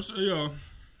I'm sure, you know,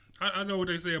 I know what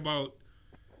they say about.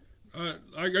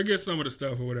 I get some of the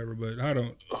stuff or whatever, but I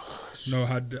don't know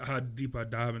how deep I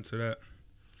dive into that.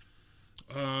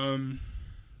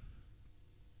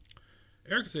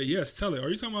 Erica said, "Yes, tell it. Are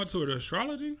you talking about to the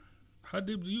astrology? How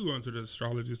deep do you go into the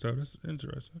astrology stuff? That's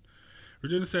interesting."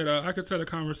 Regina said, "I could tell the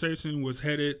conversation was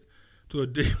headed to a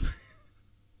dick."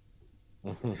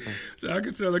 So I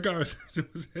could tell the conversation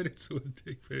was headed to a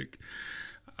dick pic.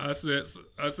 I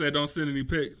said, don't send any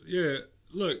pics. Yeah,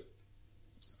 look,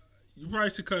 you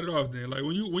probably should cut it off then. Like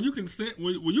when you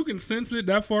can sense it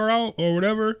that far out or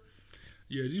whatever.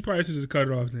 Yeah, you probably should just cut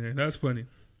it off then. That's funny.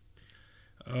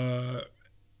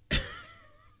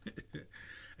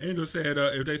 Angel said,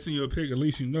 if they send you a pic, at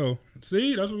least you know.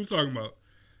 See, that's what we're talking about.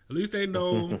 At least they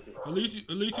know. At least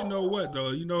you know what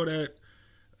though. You know that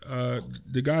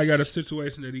the guy got a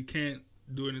situation that he can't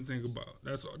do anything about.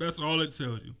 That's all it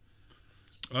tells you.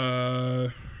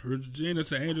 Regina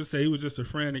said, Angel said he was just a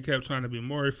friend and kept trying to be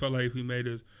more. He felt like if he made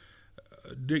his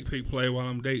dick pic play while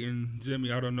I'm dating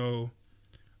Jimmy, I don't know,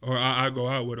 or I go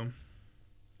out with him.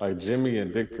 Like Jimmy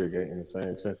and dick pic ain't in the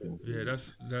same sentence. Yeah,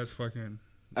 that's fucking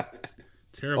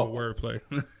terrible wordplay.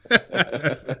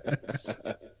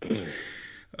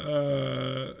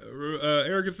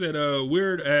 Erica said,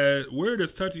 weird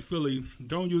as touchy feely.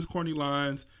 Don't use corny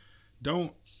lines.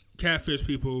 Don't catfish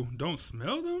people. Don't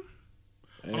smell them.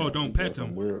 Damn, don't pet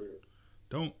them. Weird.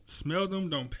 Don't smell them.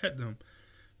 Don't pet them.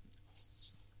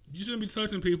 You shouldn't be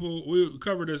touching people. We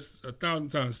covered this 1,000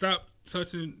 times. Stop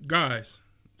touching guys.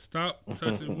 Stop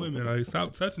touching women. Like,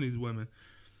 stop touching these women.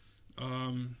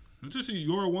 Especially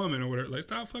you're a woman or whatever. Like,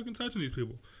 stop fucking touching these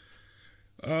people.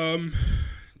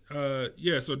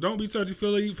 Yeah, so don't be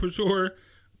touchy-feely for sure.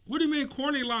 What do you mean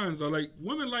corny lines, though? Like,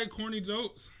 women like corny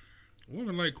jokes.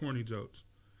 Women like corny jokes.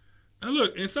 And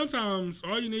look, and sometimes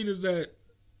all you need is that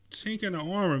chink in the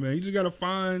armor, man. You just got to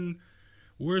find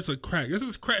where it's a crack. This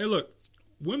is crack. Look,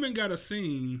 women got a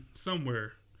seam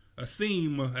somewhere. A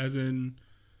seam, as in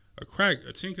a crack,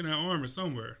 a chink in that armor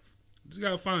somewhere. You just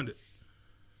got to find it.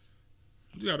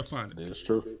 You got to find it. It's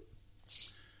true.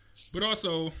 But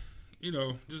also, you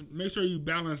know, just make sure you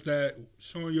balance that,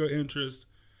 showing your interest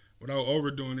without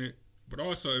overdoing it. But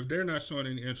also, if they're not showing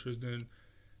any interest, then,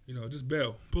 you know, just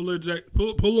bail. Pull a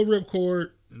ripcord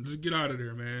and just get out of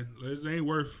there, man. It ain't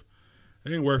worth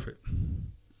it.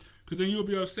 Because then you'll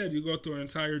be upset. You go through an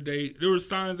entire date. There were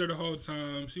signs there the whole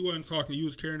time. She wasn't talking. You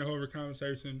was carrying the whole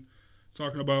conversation,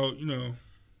 talking about, you know,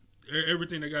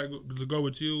 everything that got to go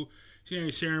with you. She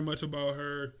ain't sharing much about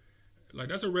her. Like,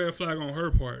 that's a red flag on her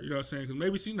part. You know what I'm saying? Because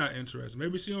maybe she's not interested.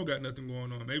 Maybe she don't got nothing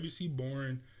going on. Maybe she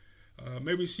boring.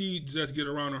 Maybe she just get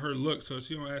around on her look, so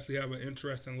she don't actually have an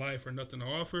interest in life or nothing to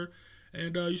offer.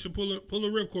 And you should pull a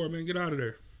ripcord, man. Get out of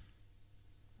there.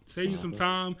 Save you some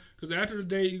time, because after the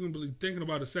date, you're going to be thinking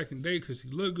about a second date because she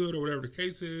look good or whatever the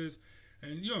case is.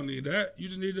 And you don't need that. You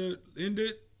just need to end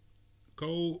it.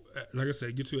 Go, like I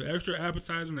said, get you an extra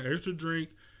appetizer and an extra drink.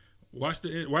 Watch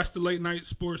the late night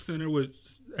Sports Center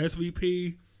with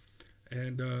SVP,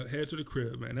 and head to the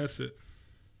crib, man. That's it.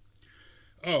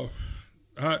 Oh,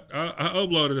 I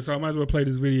uploaded it, so I might as well play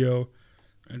this video,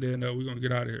 and then we're gonna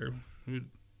get out of here. We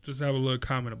just have a little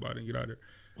comment about it and get out of here.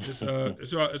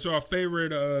 It's our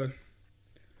favorite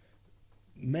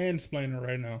mansplainer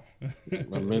right now.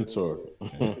 My mentor.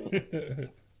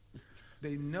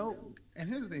 They know, and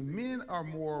here's the thing: men are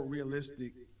more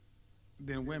realistic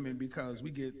than women because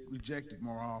we get rejected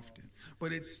more often.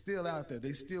 But it's still out there.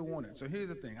 They still want it. So here's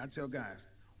the thing. I tell guys,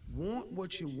 want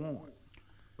what you want,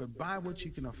 but buy what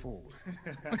you can afford.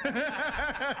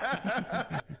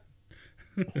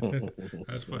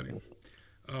 That's funny.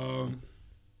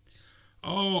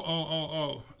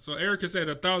 So Erica said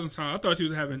 1,000 times. I thought she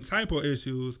was having typo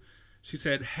issues. She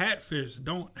said hatfish.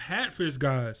 Don't hatfish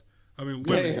guys. I mean,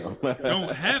 women.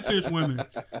 Don't hatfish women.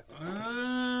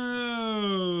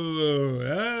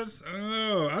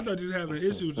 I thought you was having an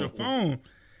issue with your phone.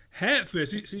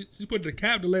 Hatfish. She put the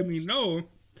cap to let me know.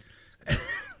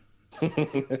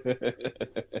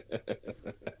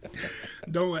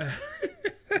 Don't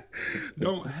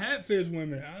hatfish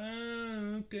women.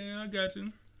 Okay, I got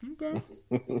you. Okay.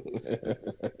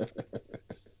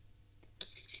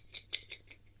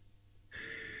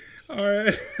 All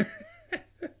right.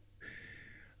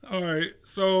 All right,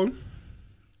 so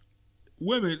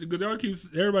women, because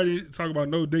everybody talking about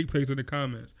no dick pics in the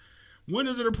comments. When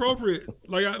is it appropriate?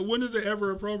 Like, when is it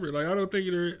ever appropriate? Like, I don't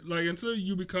think until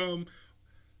you become,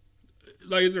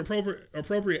 like, is it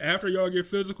appropriate after y'all get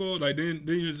physical? Like, then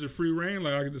it's just free reign.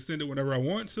 Like, I can just send it whenever I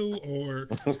want to, or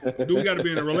do we got to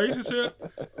be in a relationship?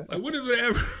 Like, when is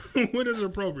it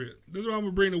appropriate? This is why I'm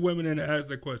gonna bring the women in to ask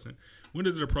that question. When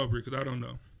is it appropriate? Because I don't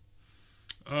know.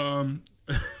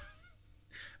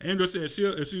 Andrew said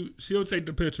she'll take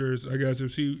the pictures. I guess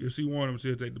if she want them,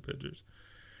 she'll take the pictures.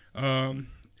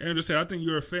 Andrew said, "I think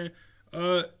you're a fan."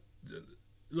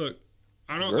 Look,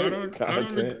 I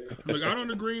don't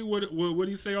agree with what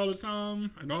he say all the time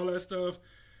and all that stuff.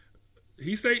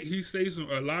 He says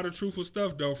a lot of truthful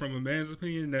stuff though, from a man's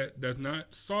opinion that's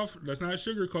not soft, that's not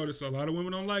sugarcoated. So a lot of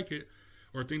women don't like it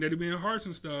or think that he's being harsh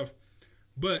and stuff.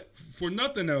 But for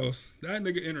nothing else, that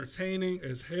nigga entertaining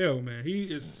as hell, man.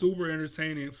 He is super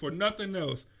entertaining. For nothing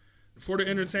else, for the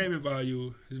entertainment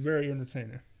value, it's very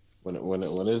entertaining. When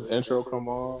his intro come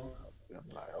on, I'm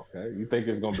like, okay, you think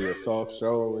it's gonna be a soft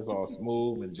show? It's all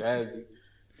smooth and jazzy.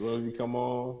 When you come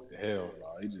on, hell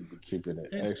no, he just be keeping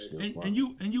it extra fun. And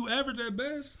you average at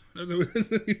best. That's what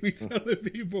we be telling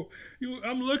people.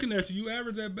 I'm looking at you. You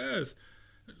average at best.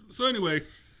 So anyway.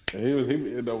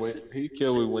 He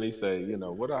killed me when he said,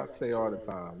 what I say all the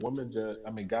time.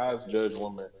 Guys judge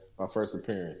women by first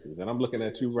appearances. And I'm looking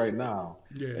at you right now.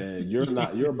 Yeah. And you're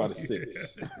about a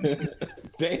 6.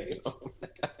 Damn.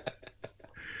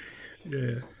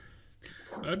 Yeah.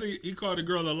 I think he called the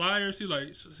girl a liar. She's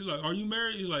like, are you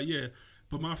married? He's like, yeah.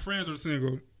 But my friends are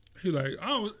single. He's like, I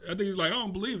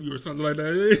don't believe you or something like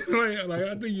that. like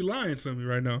I think you're lying to me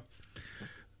right now.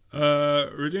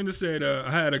 Regina said,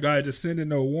 I had a guy just sending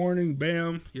no warning.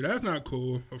 Bam. Yeah, that's not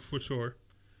cool, for sure.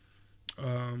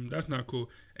 That's not cool.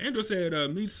 Andrew said,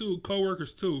 me too,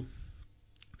 coworkers too.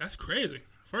 That's crazy.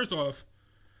 First off,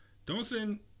 don't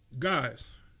send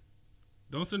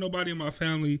nobody in my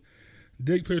family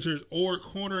dick pictures or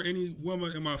corner any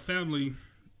woman in my family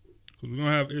because we're going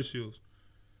to have issues.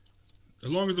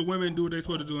 As long as the women do what they're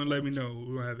supposed to do and let me know,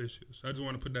 we don't have issues. I just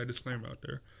want to put that disclaimer out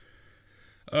there.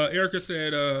 Erica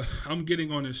said, I'm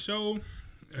getting on this show.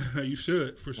 You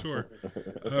should, for sure.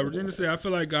 Regina said, I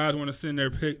feel like guys want to send their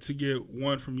pick to get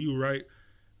one from you, right?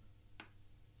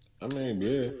 I mean,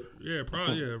 yeah. Yeah,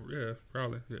 probably. Yeah,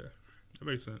 probably. Yeah, that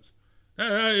makes sense.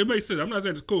 It makes sense. I'm not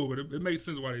saying it's cool, but it makes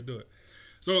sense why they do it.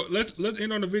 So let's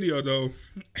end on the video though.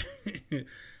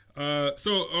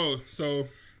 So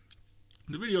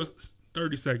the video's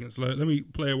 30 seconds. Let me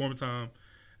play it one more time,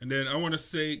 and then I want to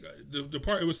say the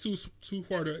part, it was too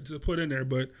far to put in there,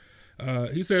 but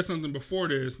he said something before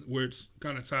this which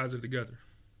kind of ties it together.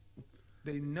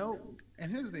 They know,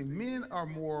 and here's the thing: men are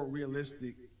more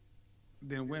realistic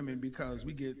than women because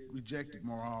we get rejected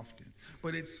more often.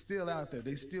 But it's still out there.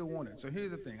 They still want it. So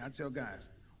here's the thing. I tell guys,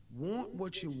 want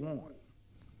what you want,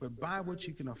 but buy what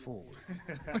you can afford.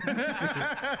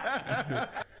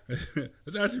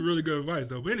 That's actually really good advice,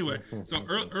 though. But anyway, so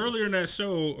earlier in that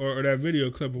show or that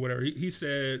video clip or whatever, he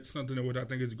said something that I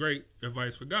think is great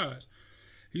advice for guys.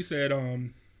 He said,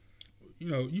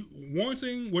 you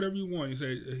wanting whatever you want. He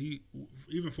said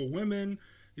even for women,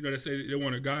 they say they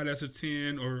want a guy that's a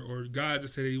 10, or guys that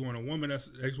say they want a woman that's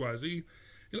XYZ.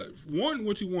 Want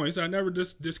what you want. He said, I never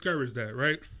discourage that,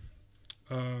 right?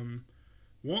 Want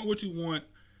what you want.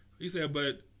 He said,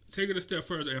 but take it a step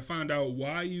further and find out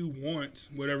why you want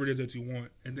whatever it is that you want,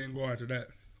 and then go after that.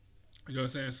 You know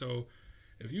what I'm saying? So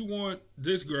if you want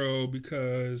this girl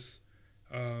because,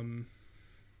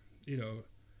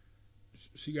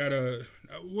 she got a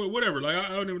whatever. Like I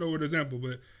don't even know what example,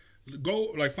 but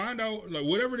go find out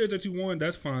whatever it is that you want.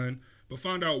 That's fine, but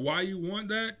find out why you want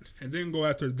that, and then go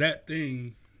after that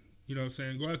thing. You know what I'm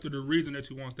saying? Go after the reason that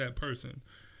you want that person,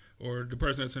 or the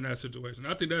person that's in that situation.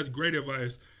 I think that's great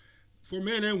advice for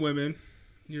men and women.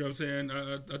 You know what I'm saying?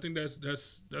 I think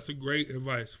that's a great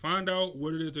advice. Find out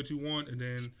what it is that you want, and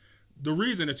then the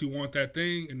reason that you want that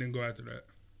thing, and then go after that.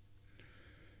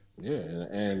 Yeah,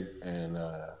 and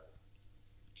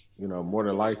more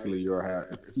than likely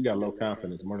if you got low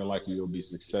confidence, more than likely you'll be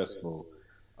successful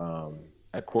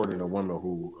at courting a woman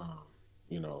who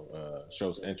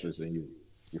shows interest in you.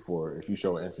 If you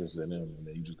show interest in them, and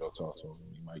then you just go talk to them,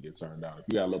 you might get turned down. If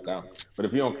you got low confidence, but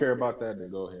if you don't care about that, then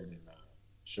go ahead and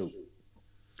shoot.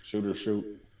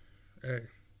 Hey,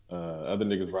 other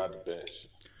niggas ride the bench.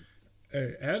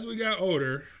 Hey, as we got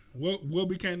older, what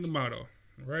became the motto,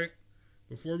 right?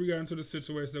 Before we got into the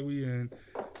situation that we in,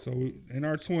 so in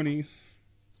our 20s,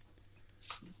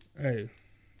 hey,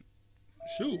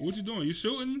 shoot, what you doing? You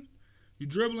shooting? You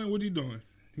dribbling? What you doing?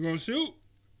 You gonna shoot?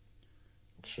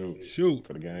 Shoot.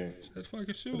 For the game. Let's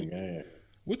fucking shoot. For the game.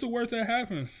 What's the worst that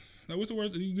happens? Like, what's the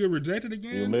worst? You get rejected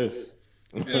again? You miss.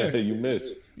 Yeah. You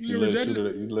miss. You let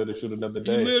it shoot another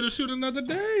day. You let it shoot another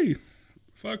day.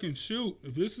 Fucking shoot.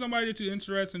 If this is somebody that you're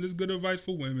interested in, this is good advice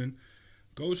for women,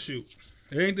 go shoot.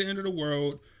 It ain't the end of the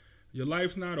world. Your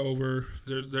life's not over.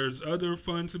 There's other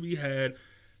fun to be had.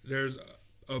 There's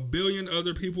a billion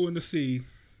other people in the sea.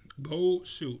 Go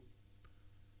shoot.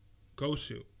 Go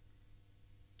shoot.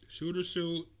 Shooters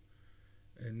shoot,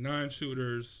 and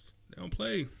non-shooters, they don't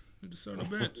play. They just sit on the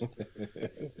bench.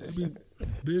 They be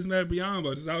business beyond,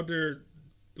 but just out there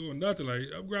doing nothing. Like,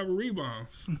 I'm grabbing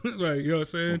rebounds. Like, you know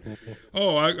what I'm saying?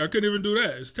 Oh, I couldn't even do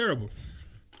that. It's terrible.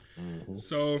 Mm-hmm.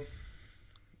 So,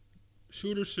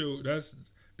 shooters shoot. That's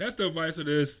the advice of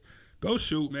this. Go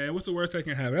shoot, man. What's the worst that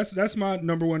can happen? That's my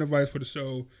number one advice for the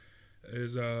show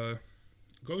is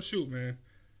go shoot, man.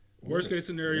 Worst case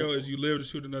scenario is you live to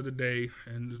shoot another day,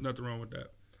 and there's nothing wrong with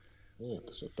that. Yeah,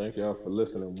 so thank y'all for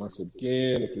listening once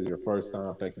again. If it's your first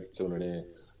time, thank you for tuning in.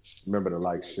 Remember to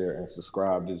like, share, and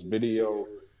subscribe this video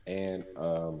and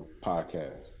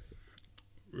podcast.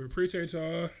 We appreciate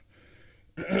y'all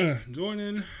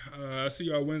joining. I see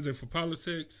y'all Wednesday for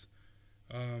politics.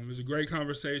 It was a great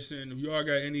conversation. If y'all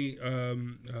got any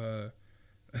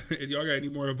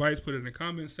more advice, put it in the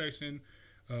comment section.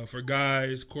 For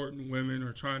guys courting women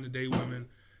or trying to date women,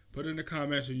 put it in the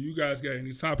comments. If you guys got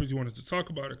any topics you want us to talk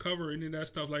about or cover, any of that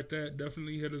stuff like that,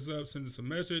 definitely hit us up, send us a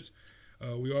message.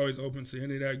 We always open to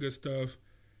any of that good stuff.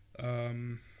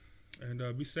 And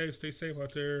be safe, stay safe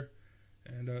out there.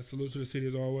 And salute to the city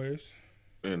as always.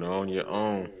 And on your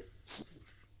own. It's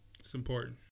important.